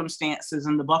unfortunate circumstances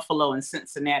in the Buffalo and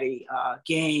Cincinnati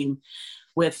game.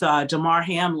 with Damar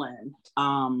Hamlin,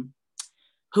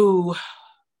 who,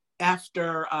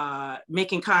 after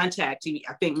making contact, he,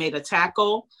 I think, made a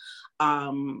tackle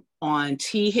on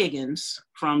T. Higgins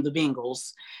from the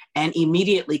Bengals and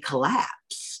immediately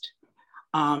collapsed.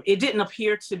 It didn't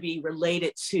appear to be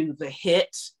related to the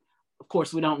hit. Of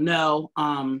course, we don't know,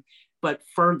 but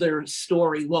further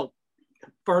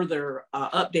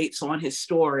updates on his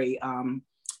story.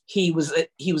 He was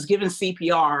given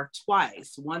CPR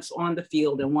twice, once on the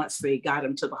field and once they got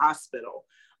him to the hospital.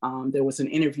 There was an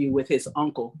interview with his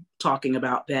uncle talking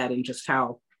about that and just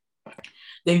how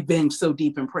they've been so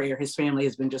deep in prayer. His family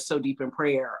has been just so deep in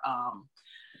prayer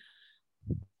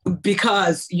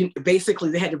because basically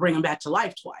they had to bring him back to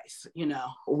life twice,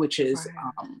 which is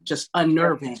just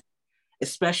unnerving,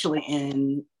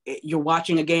 especially you're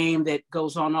watching a game that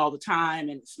goes on all the time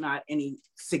and it's not any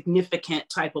significant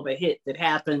type of a hit that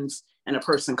happens and a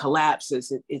person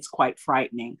collapses. It's quite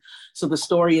frightening. So the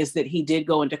story is that he did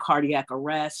go into cardiac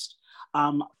arrest.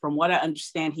 From what I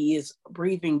understand, he is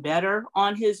breathing better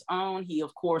on his own. He,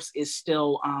 of course, is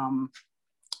still,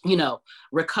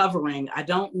 recovering. I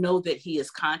don't know that he is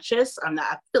conscious.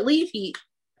 I believe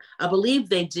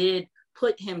they did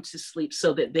put him to sleep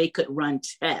so that they could run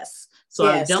tests. So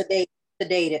yeah,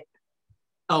 sedated.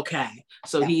 Okay,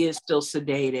 so he is still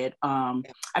sedated.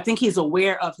 I think he's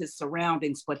aware of his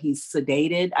surroundings, but he's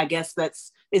sedated. I guess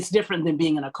it's different than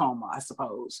being in a coma, I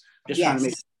suppose. Just trying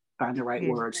to find the right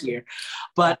words here.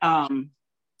 But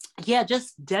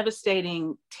just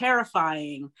devastating,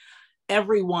 terrifying.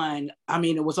 Everyone,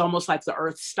 it was almost like the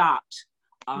earth stopped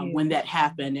when that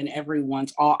happened, and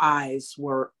all eyes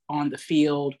were on the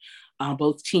field.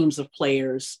 Both teams of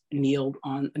players knelt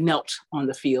on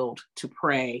the field to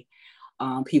pray.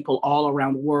 People all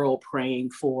around the world praying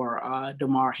for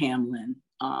Damar Hamlin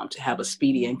to have a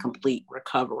speedy and complete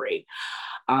recovery.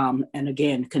 And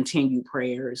again, continued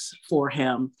prayers for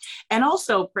him. And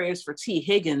also prayers for T.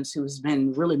 Higgins, who's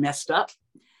been really messed up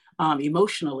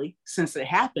emotionally since it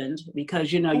happened,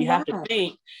 because, you have to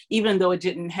think, even though it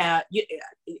didn't have,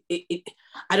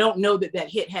 I don't know that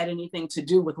hit had anything to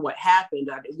do with what happened.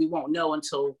 We won't know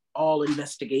until all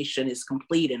investigation is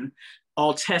complete and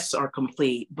all tests are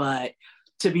complete. But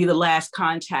to be the last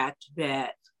contact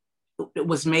that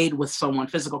was made with someone,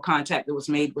 physical contact that was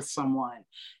made with someone,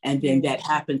 and then that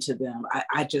happened to them,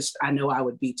 I know I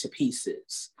would be to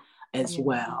pieces as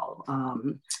well.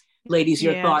 Ladies,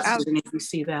 your thoughts? Did any of you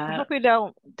see that? I hope he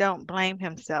don't blame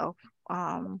himself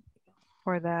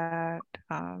for that.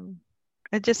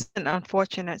 It's just an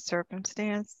unfortunate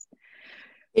circumstance.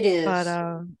 It is. But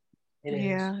it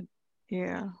is.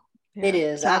 Yeah. It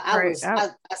is. So I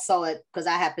saw it because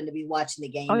I happened to be watching the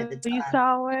game at the time. You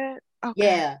saw it?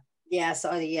 Okay. Yeah, I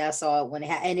saw it when it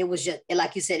happened. And it was just,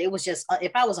 like you said, it was just,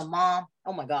 if I was a mom,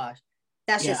 oh my gosh,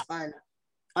 that's just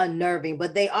unnerving.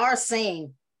 But they are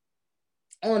saying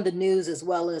on the news as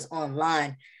well as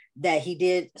online that he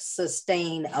did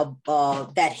sustain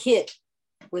that hit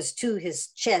was to his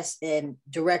chest and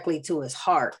directly to his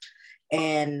heart.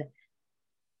 And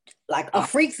like a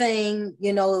freak thing,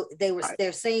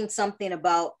 they're saying something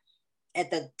about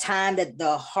at the time that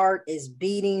the heart is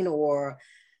beating or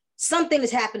something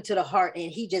has happened to the heart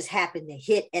and he just happened to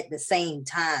hit at the same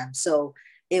time. So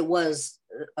it was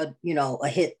a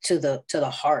hit to the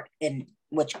heart, and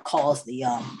which caused the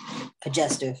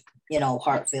congestive,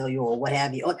 heart failure or what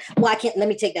have you. Well, let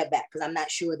me take that back because I'm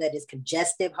not sure that it's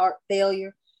congestive heart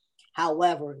failure.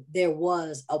 However, there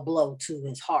was a blow to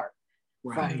his heart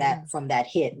from that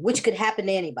hit, which could happen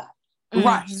to anybody.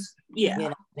 Right.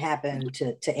 Yeah. Happen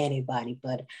to anybody,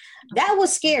 but that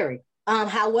was scary.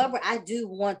 However, I do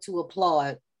want to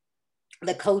applaud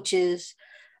the coaches,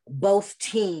 both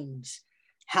teams,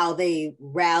 how they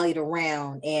rallied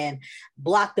around and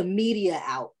blocked the media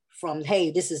out from,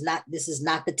 hey, this is not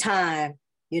the time,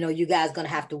 you guys gonna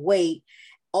have to wait.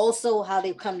 Also, how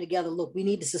they've come together. Look, we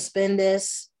need to suspend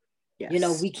this.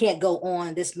 Yes. We can't go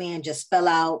on. This man just fell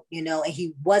out, and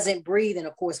he wasn't breathing.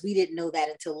 Of course, we didn't know that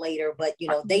until later, but,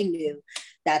 they knew.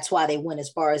 That's why they went as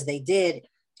far as they did.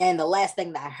 And the last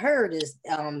thing that I heard is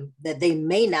that they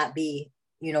may not be,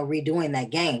 redoing that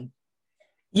game.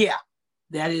 Yeah,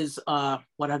 that is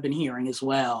what I've been hearing as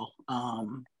well.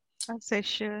 They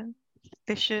should.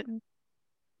 They shouldn't.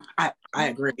 I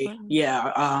agree.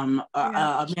 Yeah.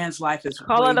 A man's life is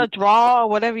call it a draw or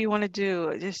whatever you want to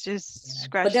do. Just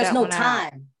scratch. But there's that no one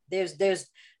time. Out.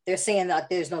 They're saying that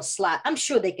there's no slot. I'm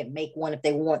sure they can make one if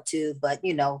they want to, but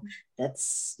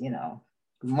that's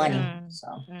money. So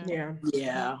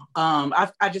yeah.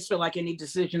 I just feel like any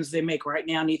decisions they make right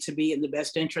now need to be in the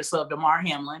best interest of Damar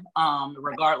Hamlin,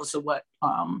 regardless of what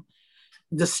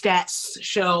the stats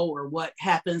show or what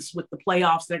happens with the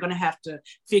playoffs, they're going to have to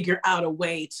figure out a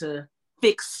way to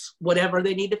fix whatever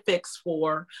they need to fix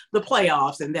for the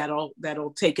playoffs, and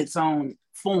that'll take its own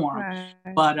form. Right.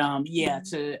 But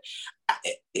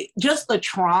just the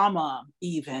trauma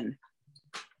even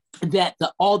that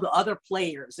all the other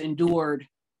players endured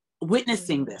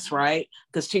witnessing this, right?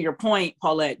 Because to your point,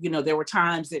 Paulette, there were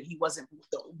times that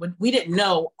we didn't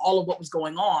know all of what was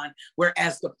going on,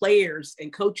 whereas the players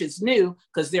and coaches knew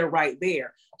because they're right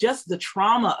there. Just the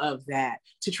trauma of that,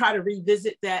 to try to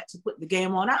revisit that, to put the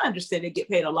game on. I understand they get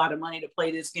paid a lot of money to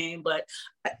play this game, but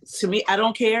to me, I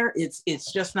don't care.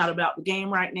 It's just not about the game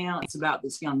right now. It's about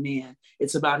this young man.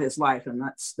 It's about his life, and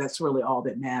that's really all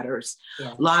that matters.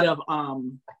 Yeah. A lot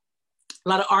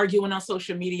of arguing on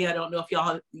social media. I don't know if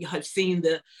y'all have seen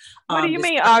the. What do you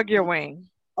mean arguing?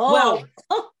 Oh,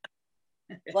 well,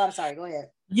 I'm sorry. Go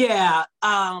ahead. Yeah.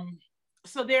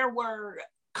 So there were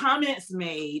comments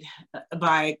made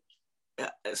by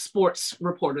sports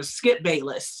reporters. Skip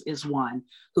Bayless is one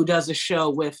who does a show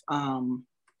with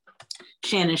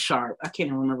Shannon Sharp. I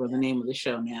can't remember the name of the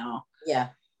show now. Yeah.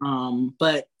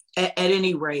 But at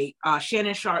any rate,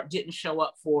 Shannon Sharp didn't show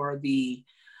up for the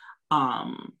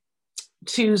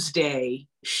Tuesday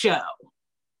show,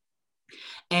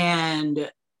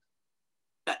 and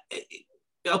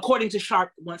according to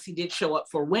Sharp, once he did show up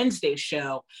for Wednesday's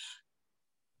show,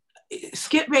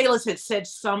 Skip Bayless had said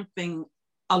something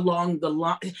along the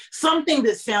line, something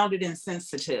that sounded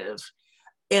insensitive,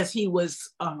 as he was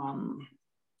I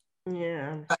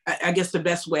guess the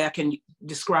best way I can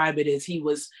describe it is he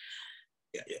was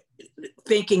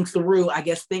thinking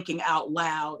out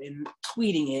loud and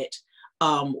tweeting it,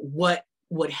 what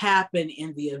would happen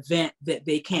in the event that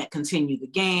they can't continue the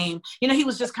game. He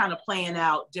was just kind of playing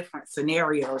out different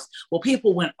scenarios. Well,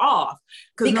 people went off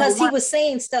because he was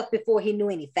saying stuff before he knew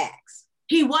any facts.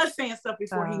 He was saying stuff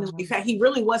before he knew any facts. He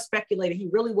really was speculating. He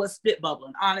really was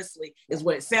spitbubbling, honestly, is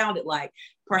what it sounded like.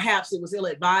 Perhaps it was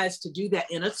ill-advised to do that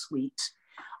in a tweet.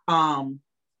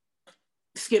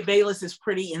 Skip Bayless is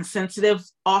pretty insensitive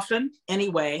often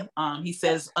anyway. He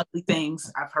says ugly things.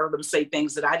 I've heard him say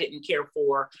things that I didn't care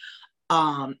for.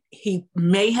 He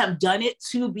may have done it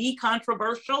to be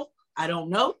controversial. I don't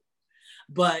know,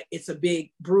 but it's a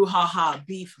big brouhaha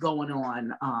beef going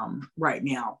on right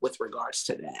now with regards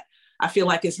to that. I feel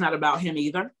like it's not about him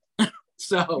either.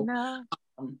 So no.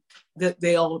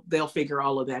 They'll figure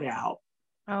all of that out.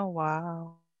 Oh,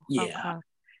 wow. Yeah. Okay.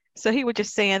 So he was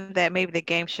just saying that maybe the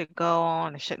game should go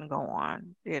on, it shouldn't go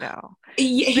on, Yeah.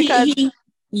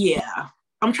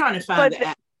 I'm trying to find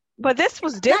that. But this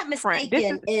was different. Not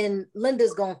mistaken, and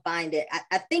Linda's gonna find it.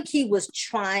 I think he was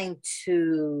trying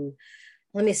to.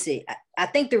 Let me see. I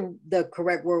think the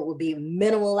correct word would be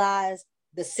minimalize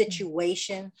the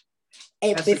situation,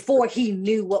 and before he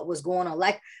knew what was going on.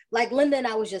 Like Linda and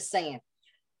I was just saying,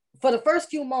 for the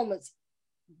first few moments,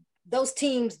 those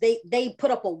teams they put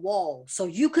up a wall, so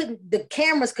the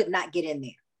cameras could not get in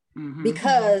there,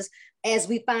 because as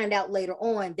we find out later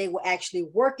on, they were actually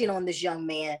working on this young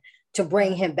man to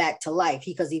bring him back to life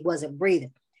because he wasn't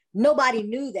breathing. Nobody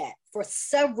knew that for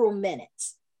several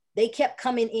minutes. They kept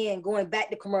coming in, going back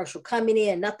to commercial, coming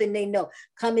in, nothing they know,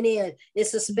 coming in,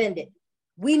 it's suspended.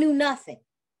 We knew nothing.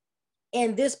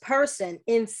 And this person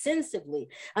insensibly,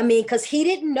 because he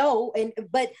didn't know,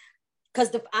 but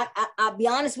because I'll be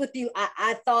honest with you,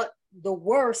 I thought the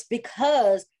worst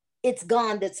because it's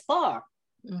gone this far.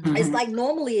 Mm-hmm. It's like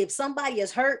normally if somebody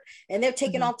is hurt and they're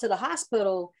taken off to the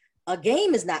hospital, a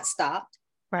game is not stopped.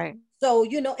 Right. So,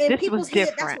 in people's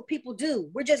head, that's what people do.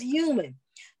 We're just human.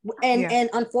 And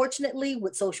unfortunately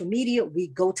with social media, we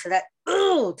go to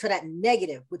that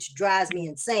negative, which drives me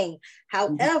insane.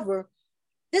 However,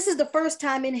 this is the first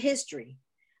time in history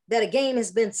that a game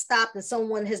has been stopped and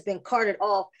someone has been carted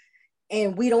off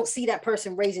and we don't see that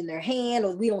person raising their hand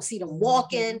or we don't see them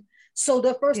walking. So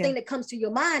the first thing that comes to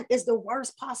your mind is the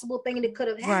worst possible thing that could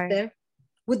have happened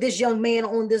with this young man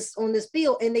on this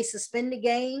field, and they suspend the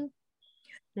game.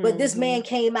 But this man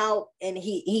came out and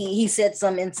he said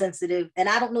some insensitive, and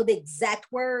I don't know the exact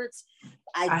words.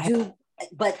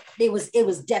 But it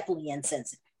was definitely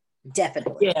insensitive.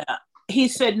 Definitely. Yeah. He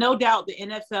said, no doubt the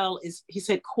NFL is, he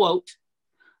said, quote,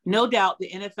 no doubt the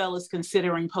NFL is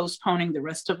considering postponing the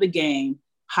rest of the game,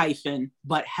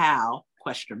 but how, ?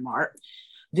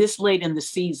 This late in the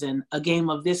season, a game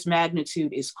of this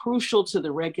magnitude is crucial to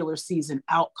the regular season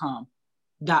outcome, ...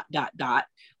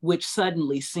 which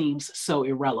suddenly seems so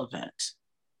irrelevant.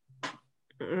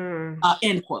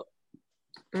 End quote.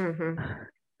 Mm-hmm.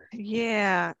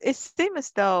 Yeah, it seems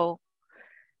as though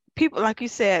people, like you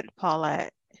said,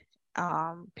 Paulette,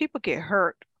 people get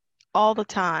hurt all the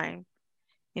time,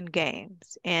 in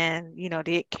games, and they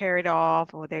get carried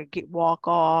off or they get walk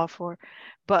off,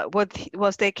 but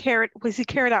was he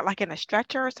carried out like in a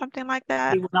stretcher or something like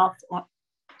that? He went off.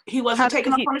 He How wasn't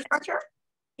taken did off he? on a stretcher.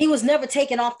 He was never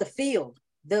taken off the field.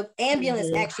 The ambulance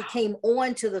Mhm. actually came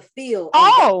onto the field.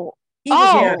 Oh, he was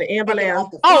Yeah, never oh, the taken ambulance.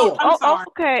 off the oh, field. I'm sorry.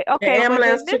 okay, The okay. Well,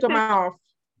 ambulance then took him off.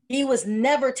 He was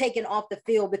never taken off the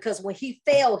field because when he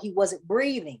fell, he wasn't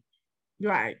breathing.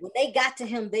 Right. When they got to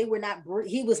him, they were not.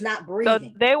 He was not so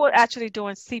breathing. they were actually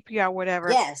doing CPR,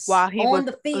 whatever, Yes, while he was on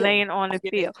the field. laying on the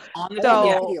Yeah, field. on the On field. the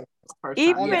Yeah, So field. first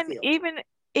time. On the Yeah. field.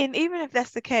 even if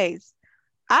that's the case,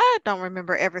 I don't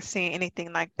remember ever seeing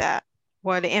anything like that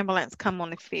where the ambulance come on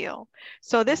the field.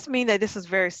 So this means that this is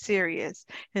very serious,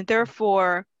 and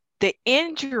therefore the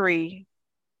injury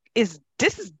this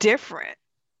is different.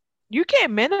 You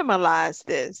can't minimalize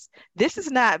this. This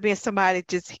is not being somebody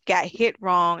just got hit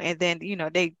wrong and then,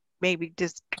 they maybe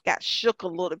just got shook a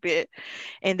little bit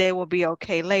and they will be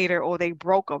okay later, or they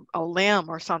broke a limb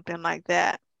or something like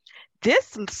that.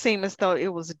 This seemed as though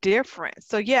it was different.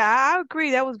 So yeah, I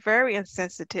agree. That was very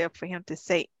insensitive for him to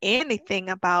say anything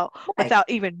about Right. without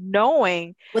even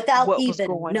knowing Without what was even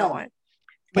going knowing. on.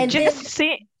 But And just then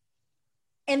seeing,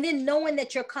 and then knowing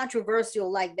that you're controversial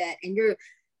like that and you're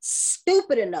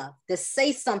stupid enough to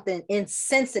say something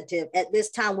insensitive at this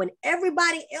time when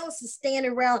everybody else is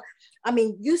standing around. I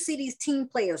mean, you see these team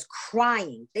players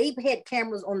crying. They've had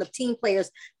cameras on the team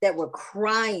players that were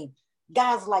crying,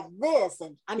 guys like this,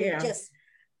 and I mean, just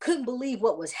couldn't believe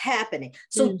what was happening.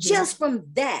 So just from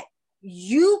that,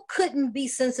 you couldn't be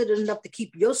sensitive enough to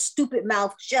keep your stupid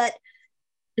mouth shut.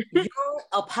 Your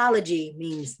apology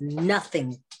means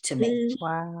nothing to me.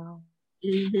 wow.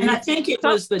 And I think it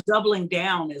was the doubling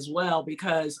down as well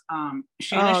because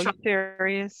Shannon Oh, Sharp. you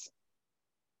serious?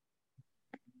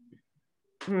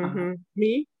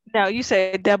 Me? No, you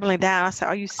said doubling down. I said,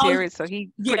 are you serious? So he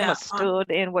pretty Yeah, much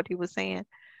stood in what he was saying.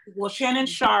 well, Shannon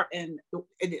Sharp and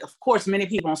of course many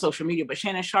people on social media, but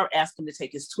Shannon Sharp asked him to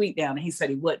take his tweet down, and he said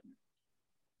he wouldn't.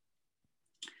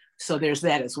 So there's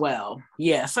that as well.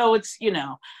 Yeah. So it's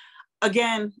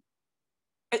again,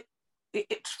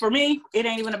 for me, it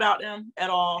ain't even about them at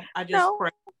all. I just No, pray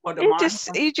for tomorrow.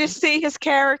 you just see his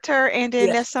character, and then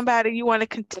Yeah. there's somebody you want to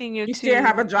continue You to still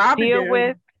have a job to deal do.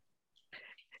 with.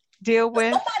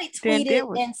 Somebody then deal tweeted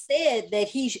with. and said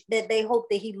that that they hope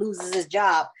that he loses his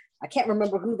job. I can't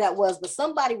remember who that was, but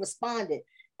somebody responded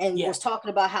and was talking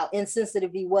about how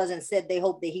insensitive he was and said they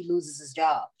hope that he loses his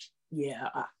job. Yeah.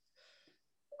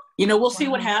 We'll see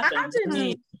what happens.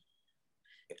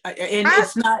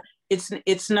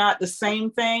 It's not the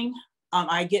same thing.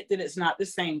 I get that it's not the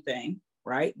same thing,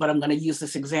 right? But I'm going to use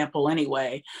this example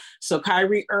anyway. So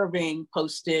Kyrie Irving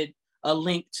posted a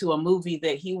link to a movie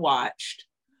that he watched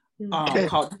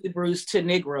called Hebrews to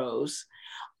Negroes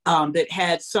that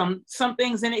had some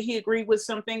things in it he agreed with,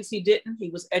 some things he didn't. He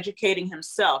was educating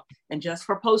himself. And just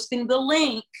for posting the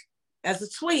link as a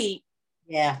tweet,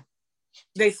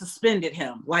 they suspended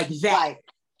him like that.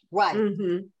 Right.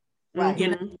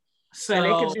 Right. So and they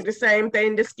could do the same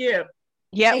thing to Skip.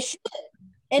 Yeah. They should.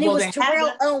 And it was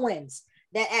Terrell Owens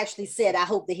that actually said, I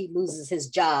hope that he loses his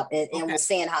job and was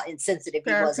saying how insensitive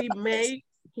he was. He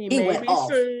may went be off.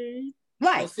 sued.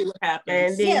 Right. We'll see what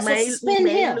happens. And he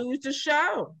may him. lose the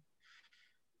show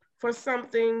for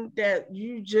something that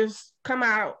you just come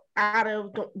out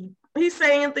of. He's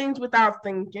saying things without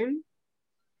thinking.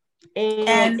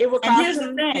 And it will cost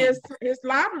him his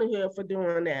livelihood for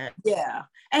doing that. Yeah.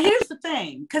 And here's the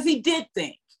thing, because he did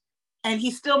think, and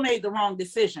he still made the wrong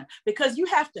decision, because you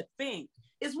have to think.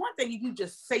 It's one thing if you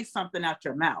just say something out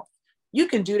your mouth. You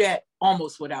can do that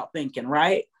almost without thinking,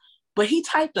 right? But he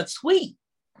typed a tweet.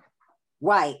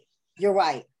 Right. You're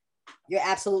right. You're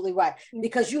absolutely right.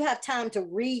 Because you have time to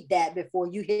read that before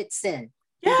you hit send.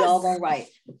 Yes. You're doggone right.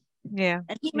 Yeah.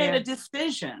 And he made a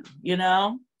decision,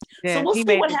 Yeah, so we'll he see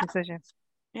made what the happens. decision.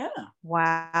 Yeah.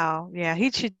 Wow. Yeah, he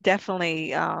should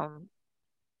definitely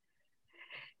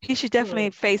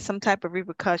face some type of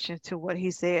repercussion to what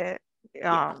he said.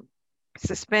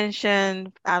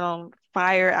 Suspension,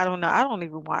 fire, I don't know. I don't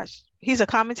even watch. He's a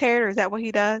commentator, is that what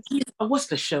he does? What's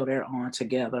the show they're on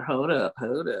together? Hold up.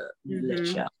 Let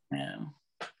y'all know.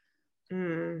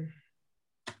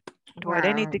 Boy,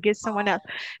 they need to get someone else.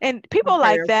 And people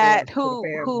like that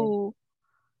who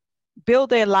build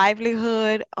their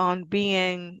livelihood on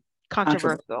being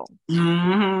controversial.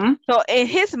 So in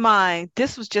his mind,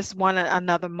 this was just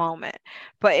another moment.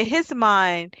 But in his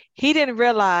mind, he didn't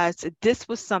realize that this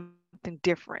was something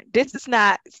different. This is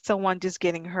not someone just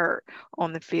getting hurt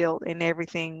on the field and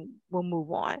everything will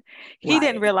move on. He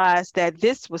didn't realize that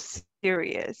this was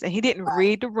serious, and he didn't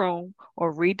read the room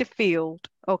or read the field,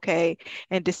 okay,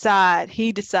 and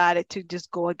he decided to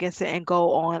just go against it and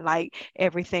go on like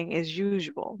everything is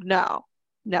usual. No,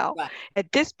 no. Right.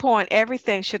 At this point,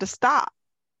 everything should have stopped.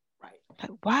 Right.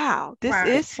 Like, wow, this Right.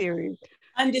 is serious.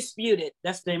 Undisputed.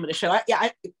 That's the name of the show. Right.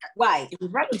 It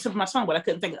was right on the tip of my tongue, but I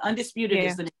couldn't think of Undisputed Yeah.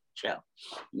 is the name of the show.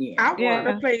 Yeah. I want Yeah.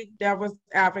 to play devil's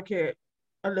advocate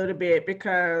a little bit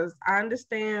because I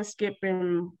understand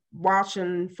skipping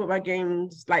watching football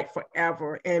games like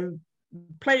forever, and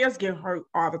players get hurt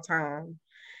all the time.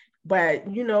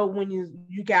 But you know, when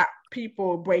you got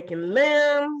people breaking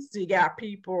limbs, you got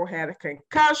people had a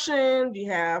concussion,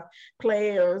 you have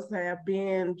players have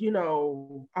been,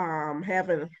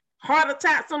 having heart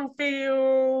attacks on the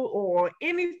field or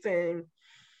anything.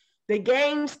 The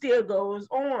game still goes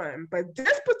on, but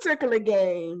this particular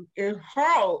game it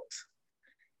halts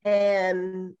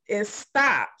and it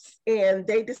stops, and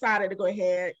they decided to go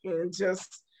ahead and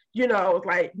just,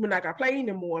 like, we're not gonna play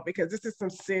anymore because this is some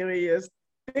serious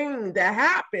thing that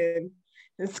happened.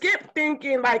 And Skip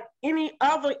thinking like any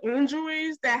other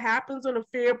injuries that happens on the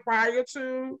field prior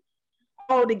to,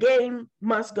 oh, the game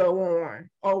must go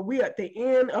on, or we at the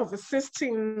end of a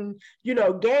 16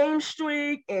 game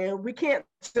streak and we can't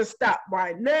just stop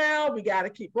right now, we got to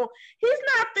keep going. He's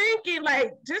not thinking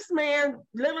like this man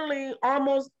literally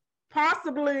almost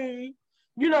possibly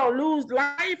lose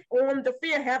life on the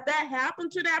field. Have that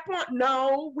happened to that point?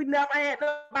 No, we never had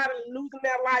nobody losing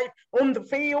their life on the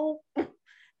field.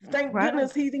 Thank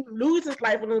goodness he didn't lose his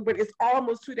life on it, but it's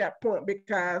almost to that point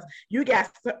because you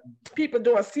got people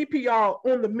doing CPR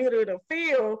on the middle of the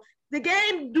field. The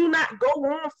game do not go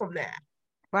on from that.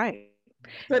 Right.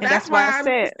 So And that's why why I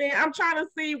said, I'm trying to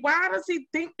see, why does he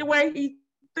think the way he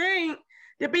think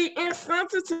to be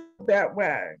insensitive that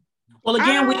way? Well,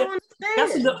 again, that's a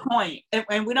understand. good point.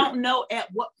 And we don't know at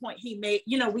what point he made,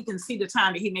 we can see the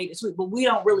time that he made it tweet, but we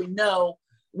don't really know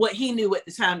what he knew at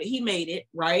the time that he made it,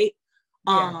 right?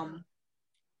 Yeah.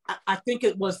 I think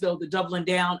it was, though, the doubling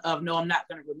down of, no, I'm not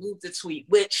going to remove the tweet,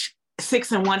 which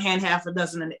 6 in one hand, half a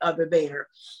dozen in the other there.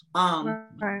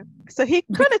 right. So he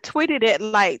could have tweeted it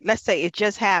like, let's say it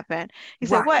just happened. He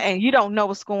said, Right. what? And you don't know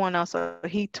what's going on. So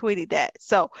he tweeted that.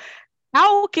 So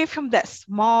I'll give him that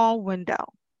small window.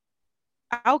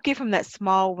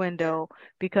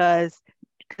 Because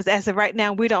as of right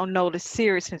now, we don't know the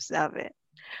seriousness of it.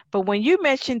 But when you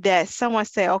mentioned that, someone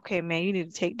say, okay, man, you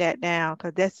need to take that down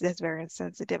because that's very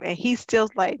insensitive. And he's still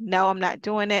like, no, I'm not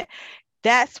doing it.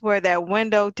 That's where that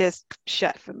window just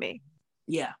shut for me.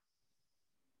 Yeah.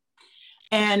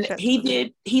 And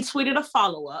he tweeted a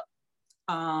follow-up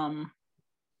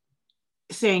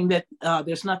saying that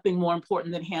there's nothing more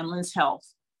important than Hamlin's health.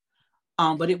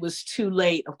 But it was too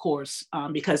late, of course,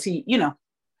 because he,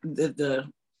 the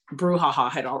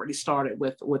brouhaha had already started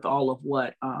with all of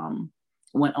what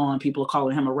went on. People are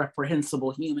calling him a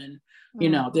reprehensible human.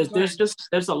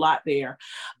 There's a lot there.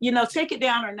 Take it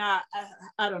down or not,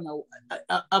 I don't know.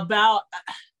 I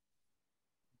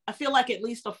feel like at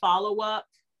least a follow-up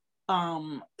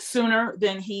sooner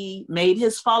than he made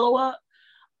his follow-up.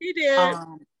 He did.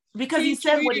 Because he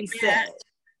said what he said.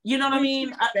 You know what I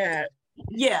mean?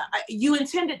 You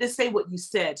intended to say what you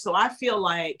said. So I feel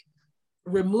like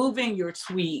removing your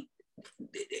tweet,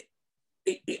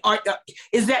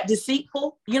 is that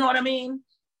deceitful? You know what I mean?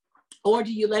 Or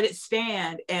do you let it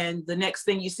stand and the next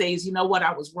thing you say is, you know what,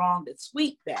 I was wrong to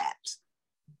tweet that.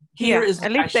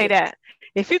 At least say that.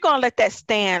 If you're going to let that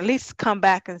stand, at least come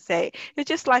back and say, it's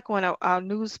just like when a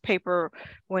newspaper,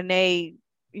 when they,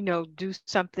 do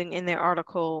something in their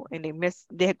article and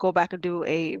they go back and do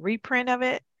a reprint of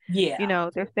it. Yeah.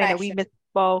 They're saying that we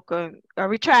misspoke, or a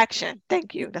retraction.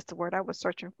 Thank you. That's the word I was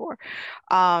searching for.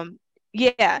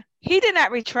 Yeah, he did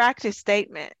not retract his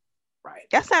statement. Right.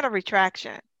 That's not a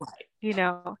retraction. Right.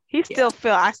 He still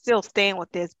feel I still stand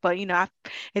with this, but and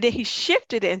then he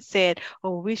shifted it and said,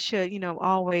 "Oh, we should,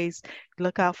 always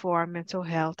look out for our mental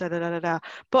health." Da, da, da, da, da.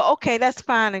 But okay, that's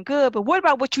fine and good. But what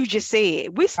about what you just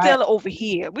said? We still over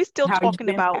here. We still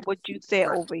talking about what you said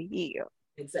over here.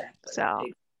 Exactly. So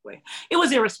it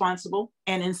was irresponsible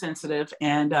and insensitive,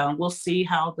 and we'll see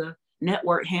how the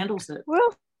network handles it.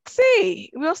 We'll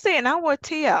see. And I'm with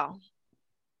TL.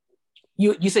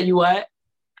 You said you what?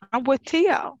 I'm with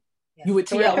TL. You with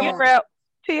TL?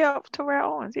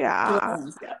 Terrell Owens. Yeah.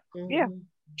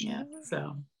 Yeah.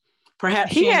 So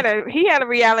perhaps he had a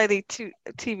reality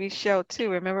TV show too.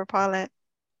 Remember, Paulette?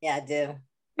 Yeah, I do.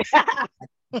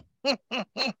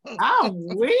 Oh,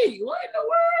 wait! What in the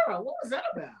world? What was that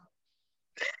about?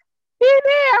 He did.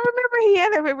 I remember he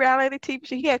had a reality TV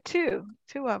show. He had two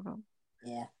of them.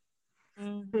 Yeah.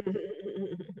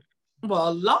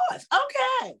 Well, Lord.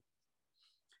 Okay.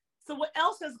 So what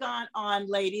else has gone on,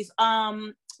 ladies?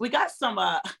 We got some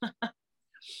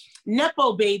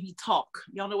Nepo baby talk.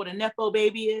 Y'all know what a Nepo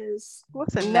baby is?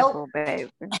 What's a Nope. Nepo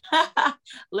baby?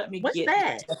 Let me What's get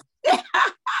that?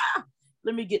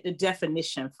 let me get the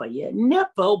definition for you.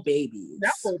 Nepo babies.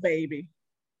 Nepo baby.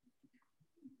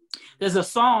 There's a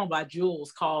song by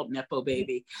Jules called Nepo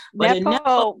Baby. But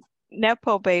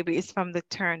Nepo baby is from the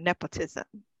term nepotism.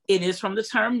 It is from the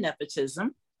term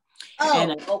nepotism.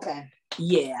 Oh, okay.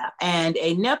 Yeah. And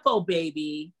a Nepo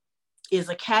baby is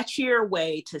a catchier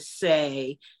way to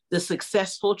say the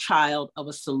successful child of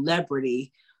a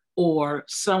celebrity or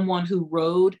someone who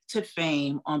rode to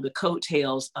fame on the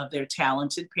coattails of their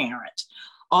talented parent,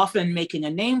 often making a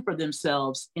name for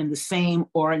themselves in the same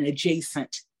or an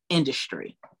adjacent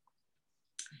industry.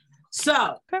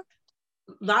 So a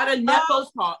lot of Nepo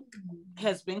talk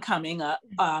has been coming up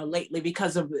lately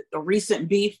because of a recent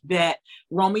beef that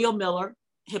Romeo Miller,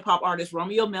 hip hop artist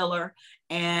Romeo Miller,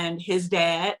 and his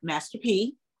dad, Master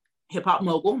P, hip hop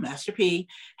mogul Master P,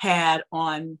 had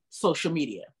on social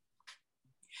media.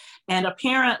 And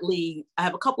apparently, I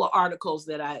have a couple of articles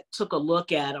that I took a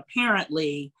look at.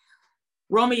 Apparently,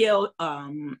 Romeo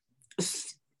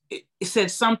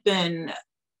said something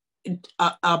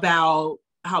about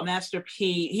how Master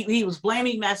P, he was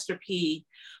blaming Master P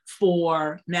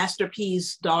for Master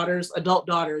P's adult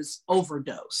daughter's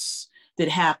overdose that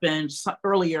happened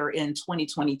earlier in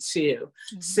 2022,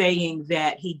 saying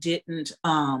that he didn't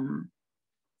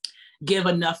give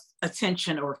enough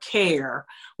attention or care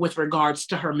with regards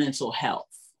to her mental health.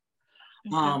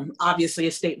 Obviously,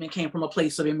 a statement came from a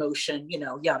place of emotion,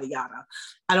 yada, yada.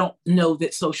 I don't know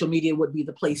that social media would be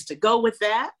the place to go with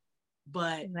that,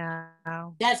 but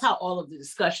that's how all of the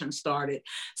discussion started.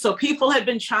 So people have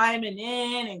been chiming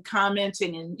in and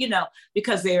commenting, and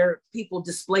because people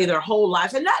display their whole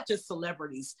lives, and not just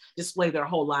celebrities display their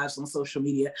whole lives on social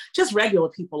media, just regular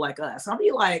people like us. I'll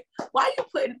be like, why are you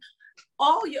putting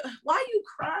why are you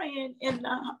crying in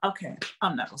the, okay,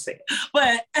 I'm not gonna say it,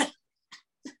 but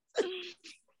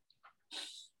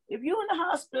if you're in the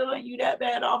hospital and you that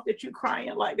bad off that you're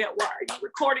crying like that, why are you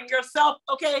recording yourself?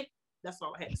 Okay, that's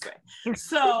all I had to say.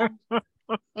 So,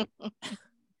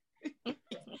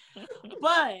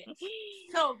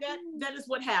 so that is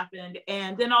what happened.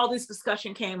 And then all this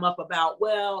discussion came up about,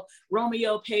 well,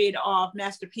 Romeo paid off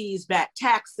Master P's back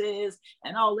taxes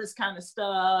and all this kind of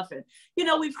stuff. And,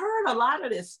 we've heard a lot of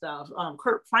this stuff.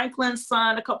 Kurt Franklin's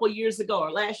son a couple of years ago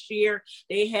or last year,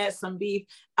 they had some beef.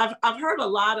 I've heard a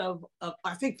lot of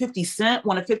I think 50 Cent,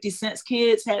 one of 50 Cent's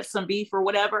kids had some beef or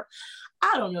whatever.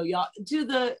 I don't know, y'all. Do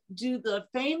the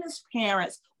famous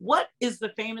parents, what is the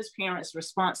famous parents'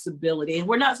 responsibility? And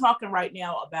we're not talking right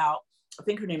now about, I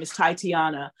think her name is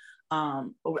Tatiana,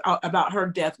 about her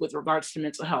death with regards to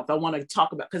mental health. I want to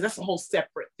talk about, because that's a whole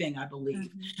separate thing, I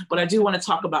believe. But I do want to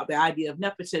talk about the idea of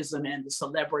nepotism and the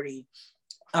celebrity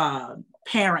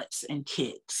parents and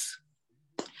kids.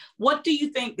 What do you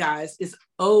think, guys, is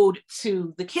owed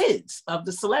to the kids of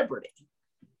the celebrity?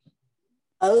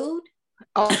 Owed?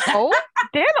 The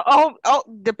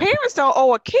parents don't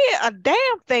owe a kid a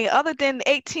damn thing other than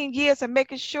 18 years and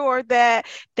making sure that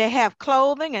they have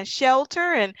clothing and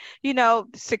shelter and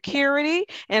security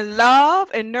and love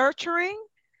and nurturing.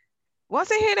 Once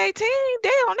they hit 18,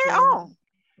 they're on their own.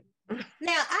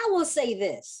 Now, I will say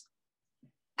this.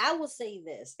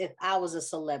 If I was a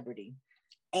celebrity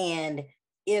and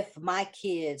if my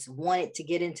kids wanted to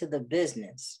get into the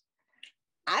business,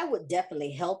 I would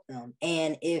definitely help them.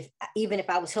 And even if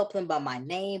I was helping them by my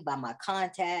name, by my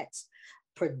contacts,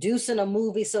 producing a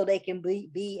movie so they can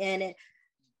be in it,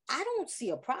 I don't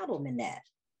see a problem in that.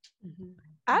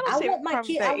 I want my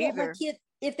kid,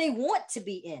 if they want to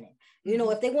be in it,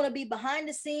 if they want to be behind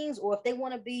the scenes or if they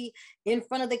want to be in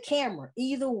front of the camera,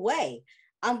 either way,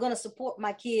 I'm going to support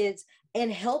my kids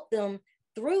and help them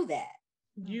through that.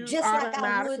 Just like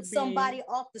I would somebody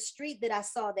off the street that I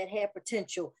saw that had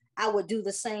potential, I would do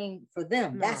the same for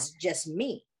them. That's just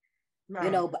me, but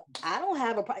I don't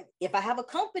have a problem. If I have a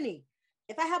company,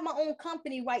 if I have my own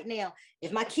company right now,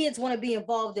 if my kids want to be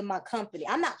involved in my company,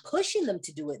 I'm not pushing them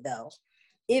to do it though.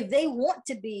 If they want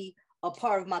to be a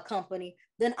part of my company,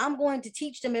 then I'm going to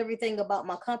teach them everything about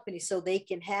my company so they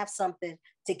can have something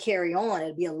to carry on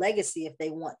and be a legacy if they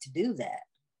want to do that.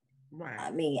 Right.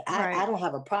 I mean, I don't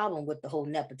have a problem with the whole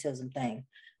nepotism thing.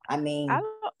 I mean, I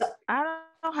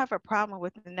don't have a problem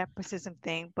with the nepotism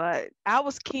thing, but I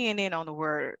was keying in on the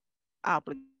word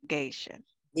obligation.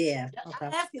 Yeah. Okay. I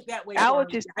asked it that way. I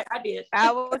did.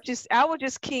 I was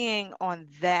just keying on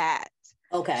that.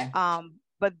 Okay.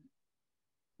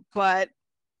 But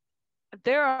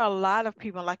there are a lot of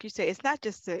people, like you said, it's not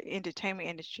just the entertainment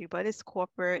industry, but it's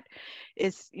corporate.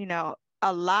 It's,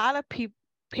 a lot of people,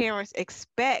 parents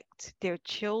expect their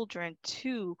children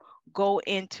to go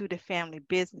into the family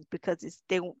business because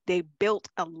they built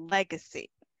a legacy.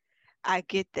 I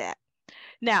get that.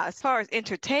 Now, as far as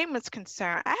entertainment's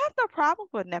concerned, I have no problem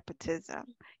with nepotism.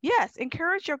 Yes,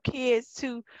 encourage your kids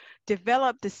to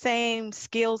develop the same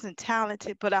skills and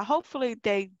talented, but hopefully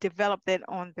they develop that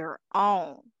on their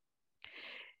own.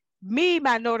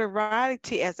 My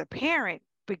notoriety as a parent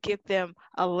would give them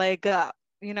a leg up.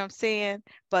 You know what I'm saying?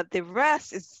 But the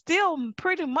rest is still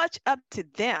pretty much up to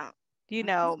them.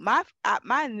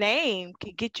 My name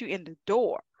can get you in the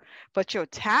door, but your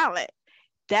talent,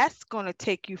 that's going to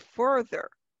take you further.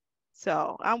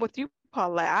 So I'm with you,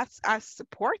 Paula. I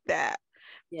support that,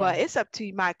 but Yeah. it's up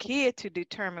to my kid to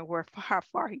determine how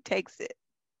far he takes it.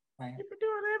 Right. People do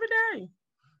it every day.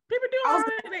 People do I all was,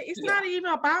 that. It's not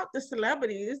even about the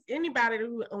celebrity. It's anybody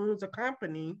who owns a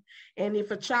company. And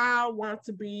if a child wants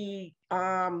to be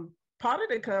part of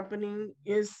the company,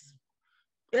 it's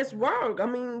work. I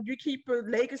mean, you keep a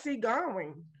legacy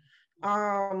going.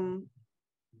 Um,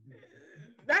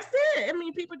 that's it. I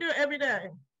mean, people do it every day.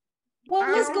 well,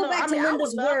 I let's don't go know. I back to mean, I would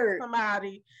Linda's love for word.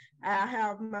 somebody. I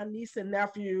have my niece and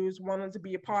nephews wanting to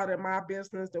be a part of my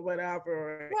business or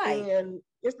whatever. Right. And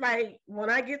it's like when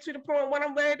I get to the point when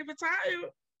I'm ready to retire,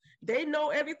 they know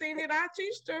everything that I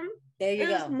teach them. There you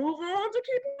And just go. move on to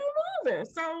keep on moving.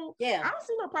 So Yeah. I don't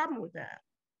see no problem with that.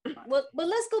 Well, but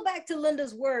let's go back to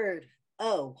Linda's word.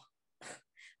 Oh,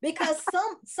 because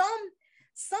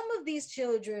some of these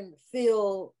children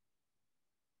feel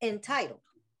entitled.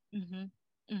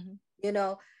 Mm-hmm. Mm-hmm. You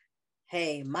know,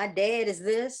 hey, my dad is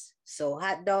this, so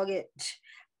hot dog it.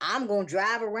 I'm gonna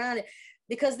drive around it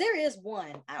because there is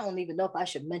one. I don't even know if I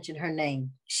should mention her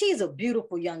name. She's a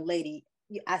beautiful young lady.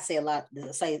 I say a lot.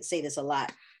 Say this a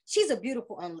lot. She's a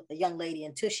beautiful young lady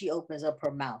until she opens up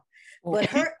her mouth. But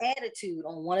her attitude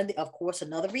on of course,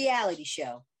 another reality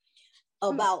show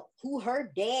about who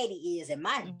her daddy is and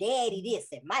my daddy this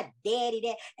and my daddy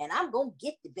that, and I'm gonna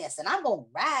get the best and I'm gonna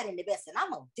ride in the best and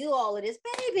I'm gonna do all of this,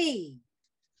 baby.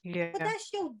 Yeah. But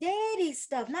that's your daddy's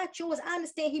stuff, not yours. I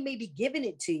understand he may be giving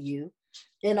it to you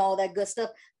and all that good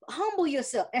stuff. Humble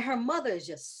yourself. And her mother is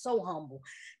just so humble.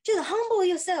 Just humble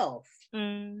yourself.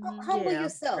 Humble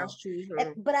yourself. That's true.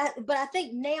 But I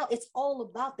think now it's all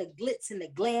about the glitz and the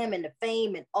glam and the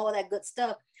fame and all that good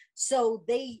stuff. So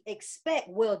they expect,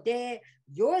 well, Dad,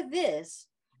 you're this.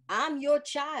 I'm your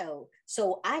child.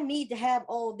 So I need to have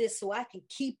all this so I can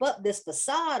keep up this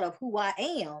facade of who I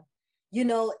am.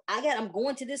 I'm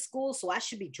going to this school, so I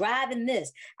should be driving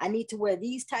this. I need to wear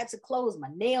these types of clothes. My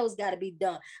nails got to be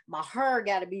done. My hair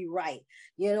got to be right.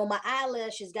 My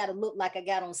eyelashes got to look like I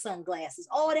got on sunglasses,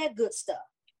 all that good stuff.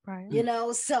 Right.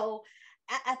 So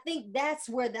I think that's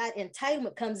where that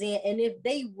entitlement comes in. And if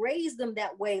they raise them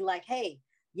that way, like, hey,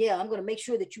 yeah, I'm going to make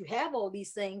sure that you have all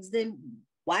these things, then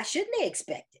why shouldn't they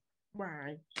expect it?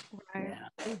 Right. Right.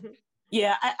 Yeah.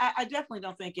 Yeah, I definitely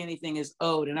don't think anything is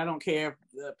owed. And I don't care if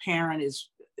the parent is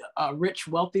a rich,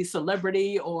 wealthy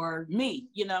celebrity or me,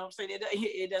 so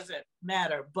it doesn't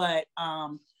matter. But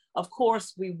of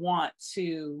course, we want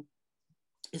to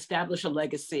establish a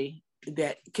legacy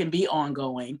that can be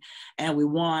ongoing. And we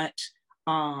want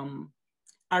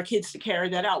our kids to carry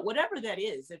that out, whatever that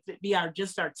is. If it be our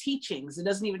teachings, it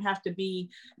doesn't even have to be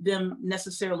them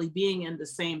necessarily being in the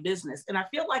same business. And I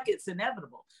feel like it's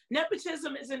inevitable.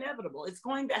 Nepotism is inevitable. It's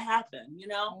going to happen.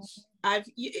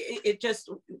 It just,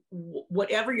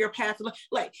 whatever your path,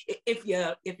 like if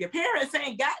your parents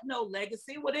ain't got no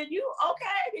legacy, well then you're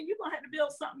gonna have to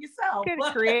build something yourself. You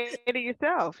gotta create it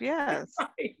yourself. Yes.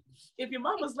 Right. If your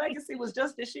mama's legacy was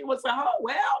just that she was a hoe,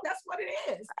 well, that's what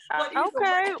it is. But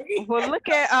okay. Well, look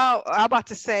at I'm about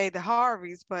to say the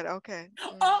Harveys, but okay.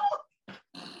 Oh.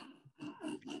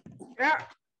 Yeah.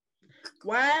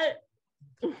 What?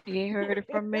 You ain't heard it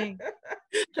from me.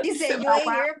 You said you ain't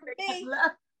heard it from me.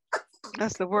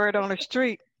 That's the word on the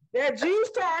street. That juice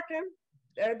talking.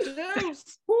 That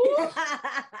juice.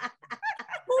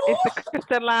 It's the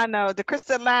Crystalino. The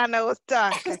Crystalino is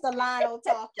talking. Crystalino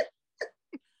talking.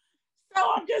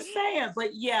 So I'm just saying, but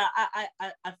yeah,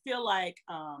 I feel like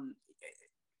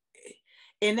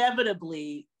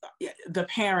inevitably the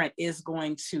parent is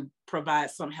going to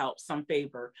provide some help, some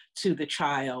favor to the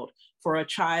child, for a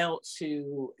child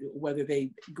to, whether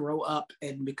they grow up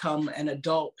and become an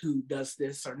adult who does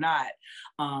this or not,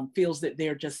 feels that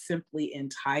they're just simply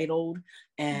entitled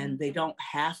and they don't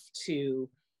have to.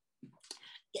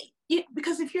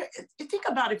 Because if you're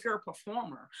a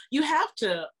performer, you have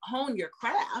to hone your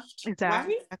craft.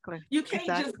 Exactly. Right? You can't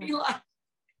just be like,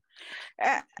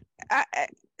 I, I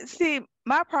see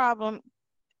my problem.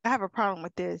 I have a problem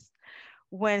with this.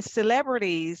 When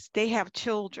celebrities they have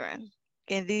children,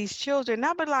 and these children,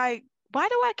 I'll be like, why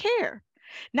do I care?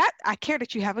 Not I care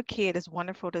that you have a kid. It's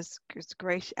wonderful. It's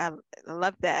great. I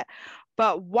love that.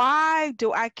 But why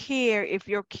do I care if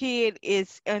your kid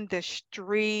is in the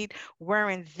street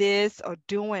wearing this or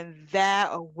doing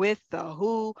that or with the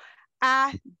who?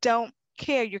 I don't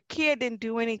care. Your kid didn't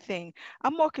do anything.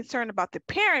 I'm more concerned about the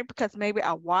parent because maybe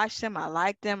I watch them, I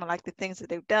like the things that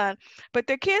they've done, but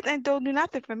their kids ain't don't do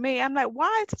nothing for me. I'm like,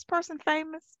 why is this person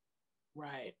famous?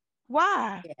 Right.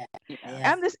 Why? Yeah. Yeah.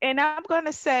 Yeah. I'm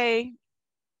gonna say,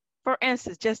 for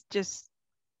instance, just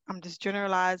I'm just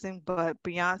generalizing, but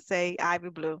Beyonce, Ivy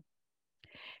Blue.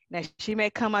 Now she may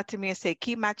come up to me and say,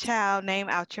 "Keep my child name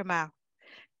out your mouth.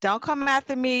 Don't come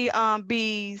after me,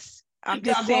 bees." I'm No,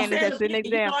 just I'm gonna saying this say as an you know I'm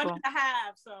example. gonna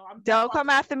have, so that's Don't why I'm come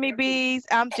after me, there too. bees.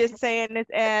 I'm just saying this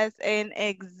as an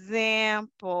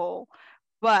example.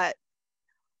 But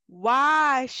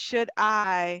why should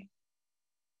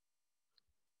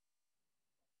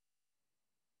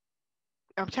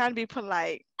I'm trying to be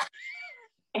polite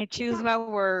and choose my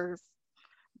words,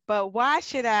 but why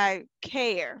should I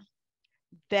care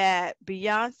that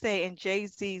Beyonce and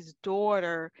Jay-Z's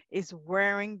daughter is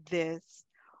wearing this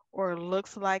or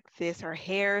looks like this, her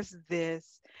hair's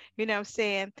this? You know what I'm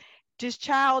saying? This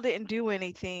child didn't do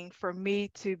anything for me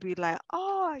to be like,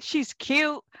 oh, she's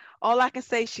cute. All I can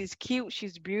say, she's cute,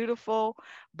 she's beautiful.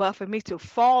 But for me to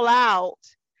fall out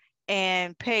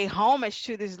and pay homage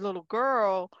to this little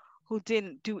girl who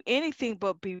didn't do anything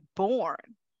but be born,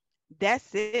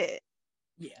 that's it.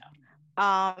 Yeah.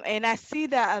 And I see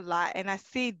that a lot, and I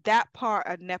see that part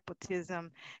of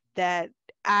nepotism that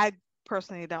I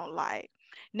personally don't like.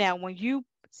 Now, when you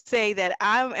say that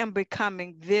I am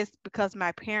becoming this because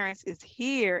my parents is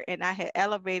here and I had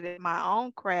elevated my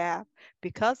own craft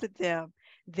because of them,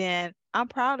 then I'm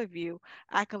proud of you.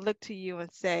 I can look to you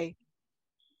and say,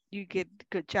 you get a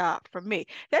good job from me.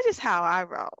 That's just how I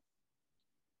roll.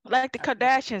 Like the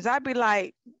Kardashians, I'd be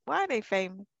like, why are they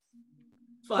famous?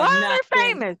 For Why are they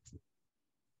nothing. famous?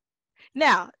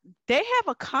 Now, they have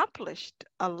accomplished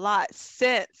a lot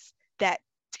since that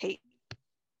tape.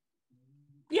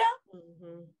 Yeah.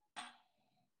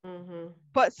 Mm-hmm. Mm-hmm.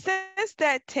 But since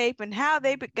that tape and how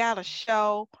they got a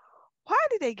show, why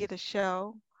did they get a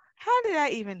show? How did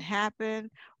that even happen?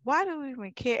 Why do we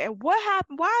even care? And what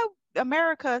happened? Why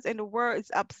America's and the world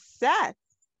is obsessed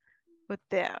with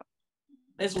them?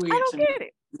 It's I weird don't to me. get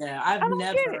it. Yeah, I I've don't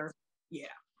get it. never. Yeah,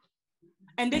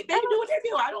 and they I can do don't. what they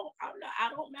do. I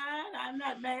don't mind. I'm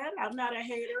not mad. I'm not a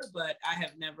hater, but I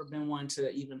have never been one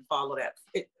to even follow that.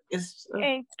 It's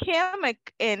And Kim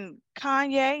and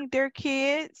Kanye, their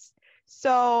kids.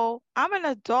 So I'm an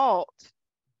adult,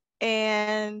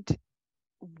 and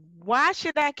why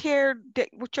should I care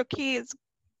what your kids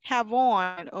have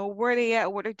on or where they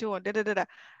at, what they're doing? Da, da, da, da.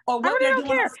 or I what really they're don't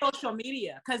doing on care. social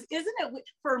media. Because isn't it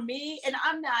for me? And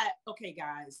I'm not okay,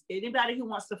 guys. Anybody who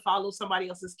wants to follow somebody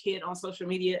else's kid on social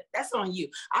media, that's on you.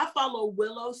 I follow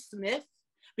Willow Smith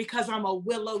because I'm a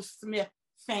Willow Smith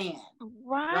fan,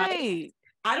 right? Right.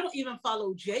 I don't even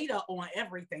follow Jada on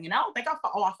everything, and I don't think I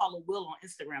follow Will on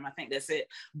Instagram. I think that's it.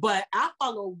 But I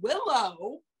follow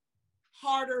Willow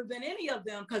harder than any of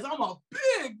them because I'm a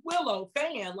big Willow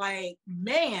fan. Like,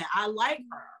 man, I like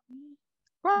her.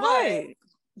 But Right.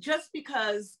 just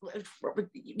because,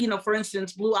 for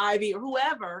instance, Blue Ivy or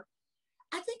whoever,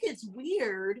 I think it's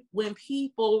weird when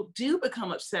people do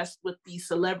become obsessed with these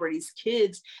celebrities'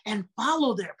 kids and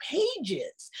follow their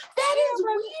pages. That Yeah, is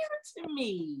but weird to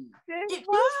me. It feels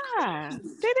why?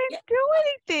 crazy. They didn't Yeah, do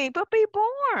anything but be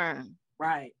born.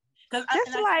 right. Because Just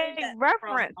and I say like that from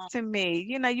reference to me.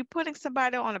 You're putting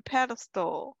somebody on a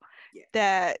pedestal yeah.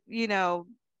 that,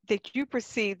 that you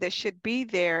perceive that should be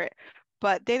there,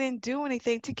 but they didn't do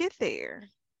anything to get there.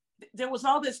 There was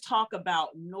all this talk about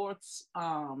North's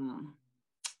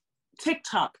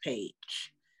TikTok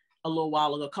page a little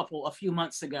while ago, a few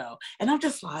months ago. And I'm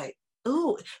just like,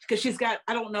 ooh, because she's got,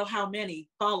 I don't know how many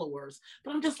followers,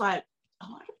 but I'm just like,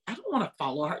 oh, I don't want to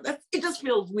follow her. It just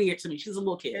feels weird to me. She's a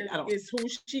little kid. I don't. It's who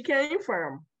she came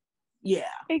from. Yeah.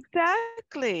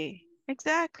 Exactly.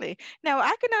 Exactly. Now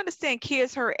I can understand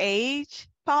kids her age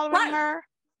following Right. her.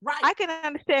 Right. I can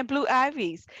understand Blue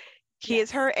Ivy's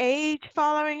kids Yes. her age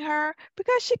following her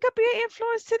because she could be an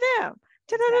influence to them.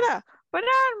 Exactly. Da-da-da-da. But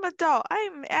I'm an adult.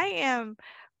 I am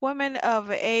woman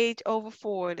of age over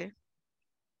 40.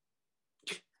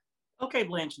 Okay,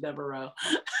 Blanche Devereaux.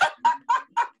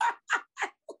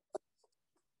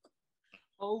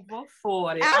 Over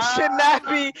 40.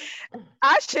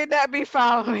 I should not be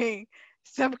following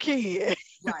some kid.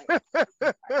 Right.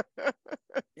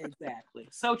 Exactly.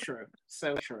 So true.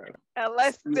 So true.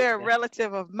 Unless they're a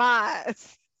relative of mine.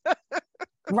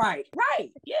 Right.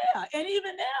 Right. Yeah. And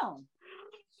even now.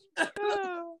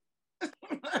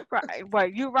 Right. Well,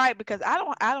 you're right because I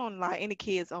don't like any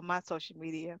kids on my social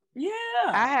media.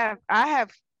 Yeah. I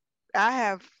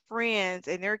have friends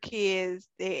and their kids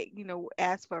that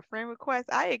ask for a friend request.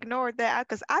 I ignore that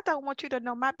because I don't want you to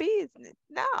know my business.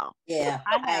 No. Yeah.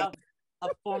 I have a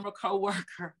former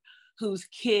coworker whose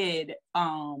kid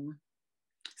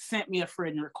sent me a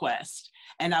friend request,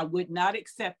 and I would not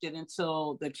accept it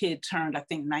until the kid turned, I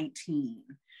think, 19.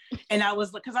 And I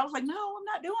was like, because I was like, no, I'm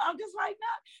not doing. I'm just like,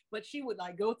 not. But she would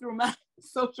like go through my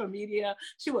social media.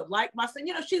 She would like my son.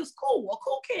 She was cool, a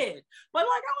cool kid. But like,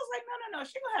 I was like, no.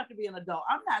 She gonna have to be an adult.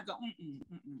 I'm not going.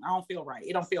 I don't feel right.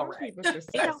 It don't feel right. It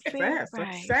don't feel right.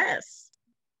 Success.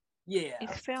 Yeah.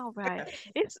 It felt right.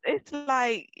 It's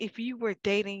like if you were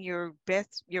dating your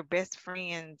best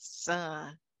friend's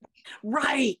son.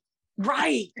 Right.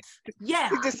 Yeah.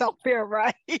 It just don't feel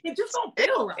right. It just don't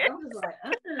feel right. I'm just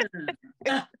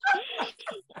like,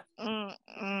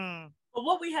 But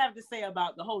what we have to say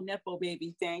about the whole Nepo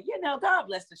baby thing, God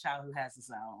bless the child who has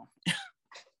his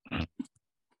own.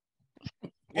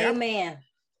 Amen.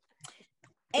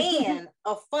 And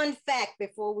a fun fact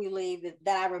before we leave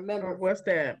that I remember. What's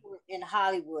that? In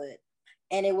Hollywood.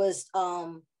 And it was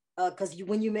because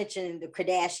when you mentioned the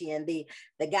Kardashian, the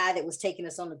guy that was taking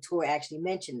us on the tour actually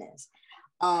mentioned this.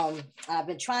 I've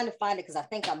been trying to find it because I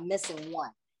think I'm missing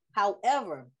one.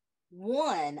 However,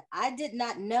 one, I did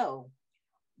not know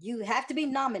you have to be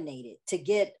nominated to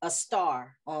get a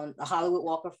star on the Hollywood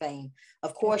Walk of Fame.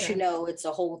 Of course, it's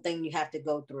a whole thing you have to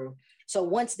go through. So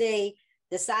once they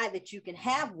decide that you can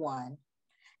have one,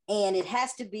 and it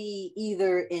has to be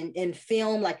either in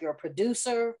film, like you're a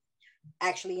producer,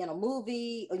 actually in a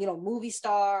movie, movie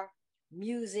star,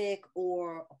 music,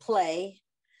 or a play.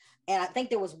 And I think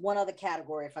there was one other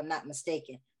category, if I'm not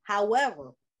mistaken.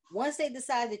 However, once they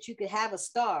decide that you could have a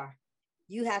star,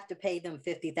 you have to pay them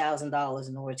 $50,000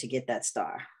 in order to get that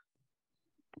star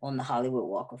on the Hollywood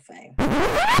Walk of Fame.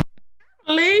 I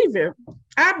believe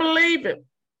it.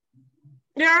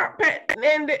 Yeah,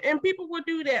 and people will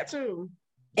do that too.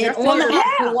 And on the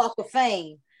Hollywood Walk of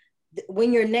Fame,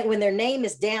 when their name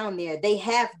is down there, they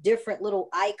have different little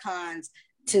icons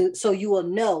so you will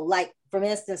know. Like, for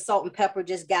instance, Salt and Pepper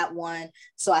just got one.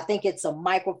 So I think it's a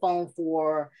microphone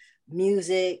for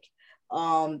music.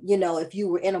 If you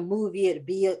were in a movie, it'd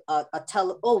be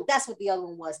that's what the other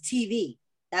one was, TV.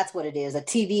 That's what it is, a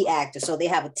TV actor. So they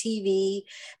have a TV.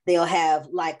 They'll have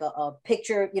like a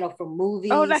picture, for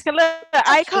movies. Oh, like a little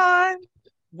icon?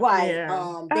 Right.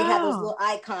 Yeah. They have those little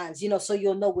icons, so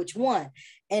you'll know which one.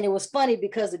 And it was funny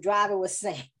because the driver was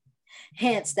saying,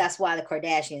 hence, that's why the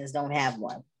Kardashians don't have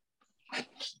one. I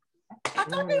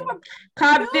thought they were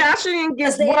Kardashian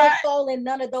gets they don't fall in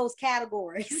none of those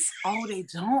categories. Oh, they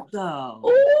don't though.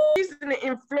 Ooh, he's an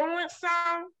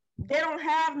influencer. They don't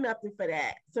have nothing for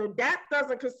that. So that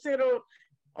doesn't consider,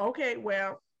 okay,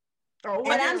 well.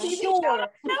 And I'm sure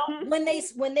when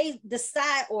they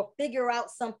decide or figure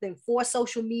out something for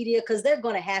social media, because they're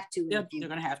going to have to. They're going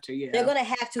to have to, yeah. They're going to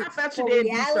have to. For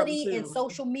reality and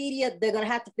social media, they're going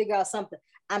to have to figure out something.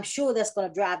 I'm sure that's going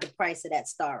to drive the price of that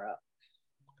star up.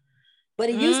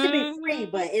 But it used to be free,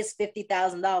 but it's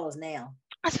 $50,000 now.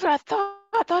 That's what I thought.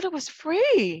 I thought it was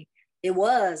free. It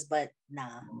was, but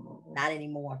nah, not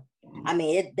anymore. I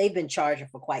mean, they've been charging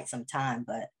for quite some time,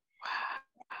 but.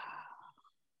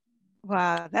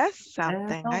 Wow, that's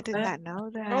something. I did not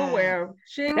know that. Oh well,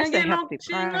 she ain't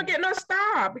gonna get no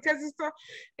star because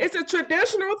it's a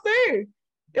traditional thing.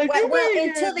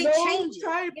 Until they change it.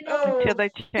 Until they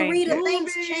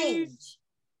change it.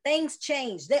 Things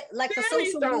change. Like the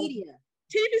social media.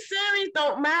 TV series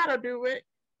don't matter, do it?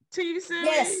 TV series.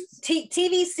 Yes,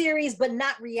 TV series, but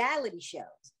not reality shows.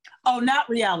 Oh, not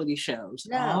reality shows.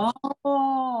 No.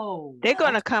 Oh. They're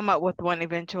gonna come up with one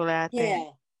eventually, I think.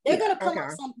 Yeah. They're going to come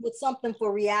up with something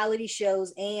for reality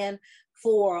shows and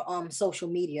for social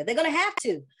media. They're going to have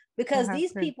to, because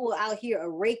these people out here are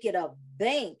raking up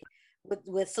bank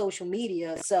with social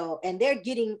media. So, and they're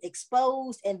getting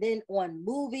exposed and then on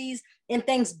movies and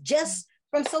things just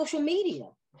from social media.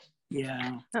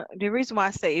 Yeah. The reason why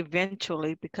I say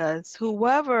eventually, because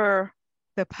whoever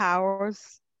the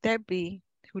powers that be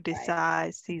who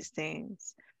decides these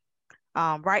things,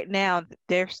 right now,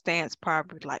 their stance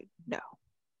probably like, no.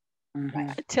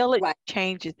 Until it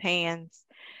changes hands.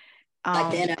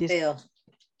 Like the NFL.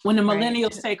 When the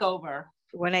millennials take over.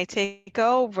 When they take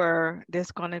over,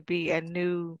 there's going to be a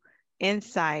new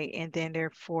insight, and then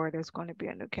therefore there's going to be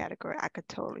a new category. I could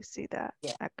totally see that.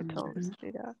 Yeah. I could totally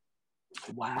see that.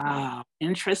 Wow.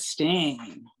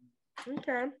 Interesting.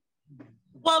 Okay.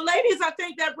 Well, ladies, I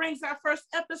think that brings our first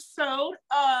episode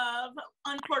of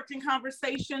Uncorked in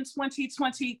Conversation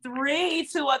 2023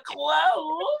 to a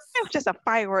close. It was just a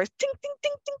fireworks. Ding, ding,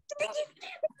 ding, ding,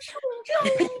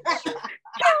 ding.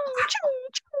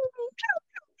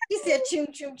 He said, choo,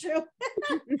 choo, choo.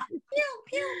 Pew, pew,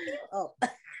 pew. Oh.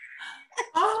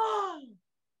 Oh.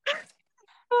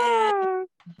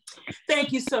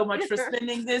 Thank you so much for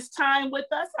spending this time with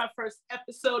us, our first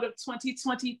episode of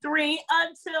 2023.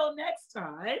 Until next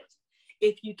time,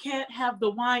 if you can't have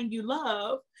the wine you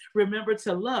love, remember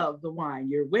to love the wine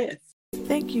you're with.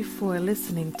 Thank you for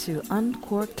listening to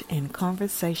Uncorked in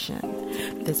Conversation.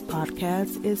 This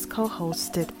podcast is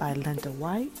co-hosted by Linda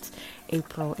White,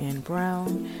 April N.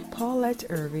 Brown, Paulette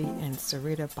Irvy, and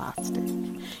Sarita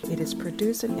Bostic. It is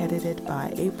produced and edited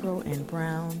by April N.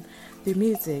 Brown. The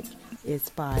music is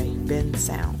by Ben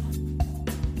Sound.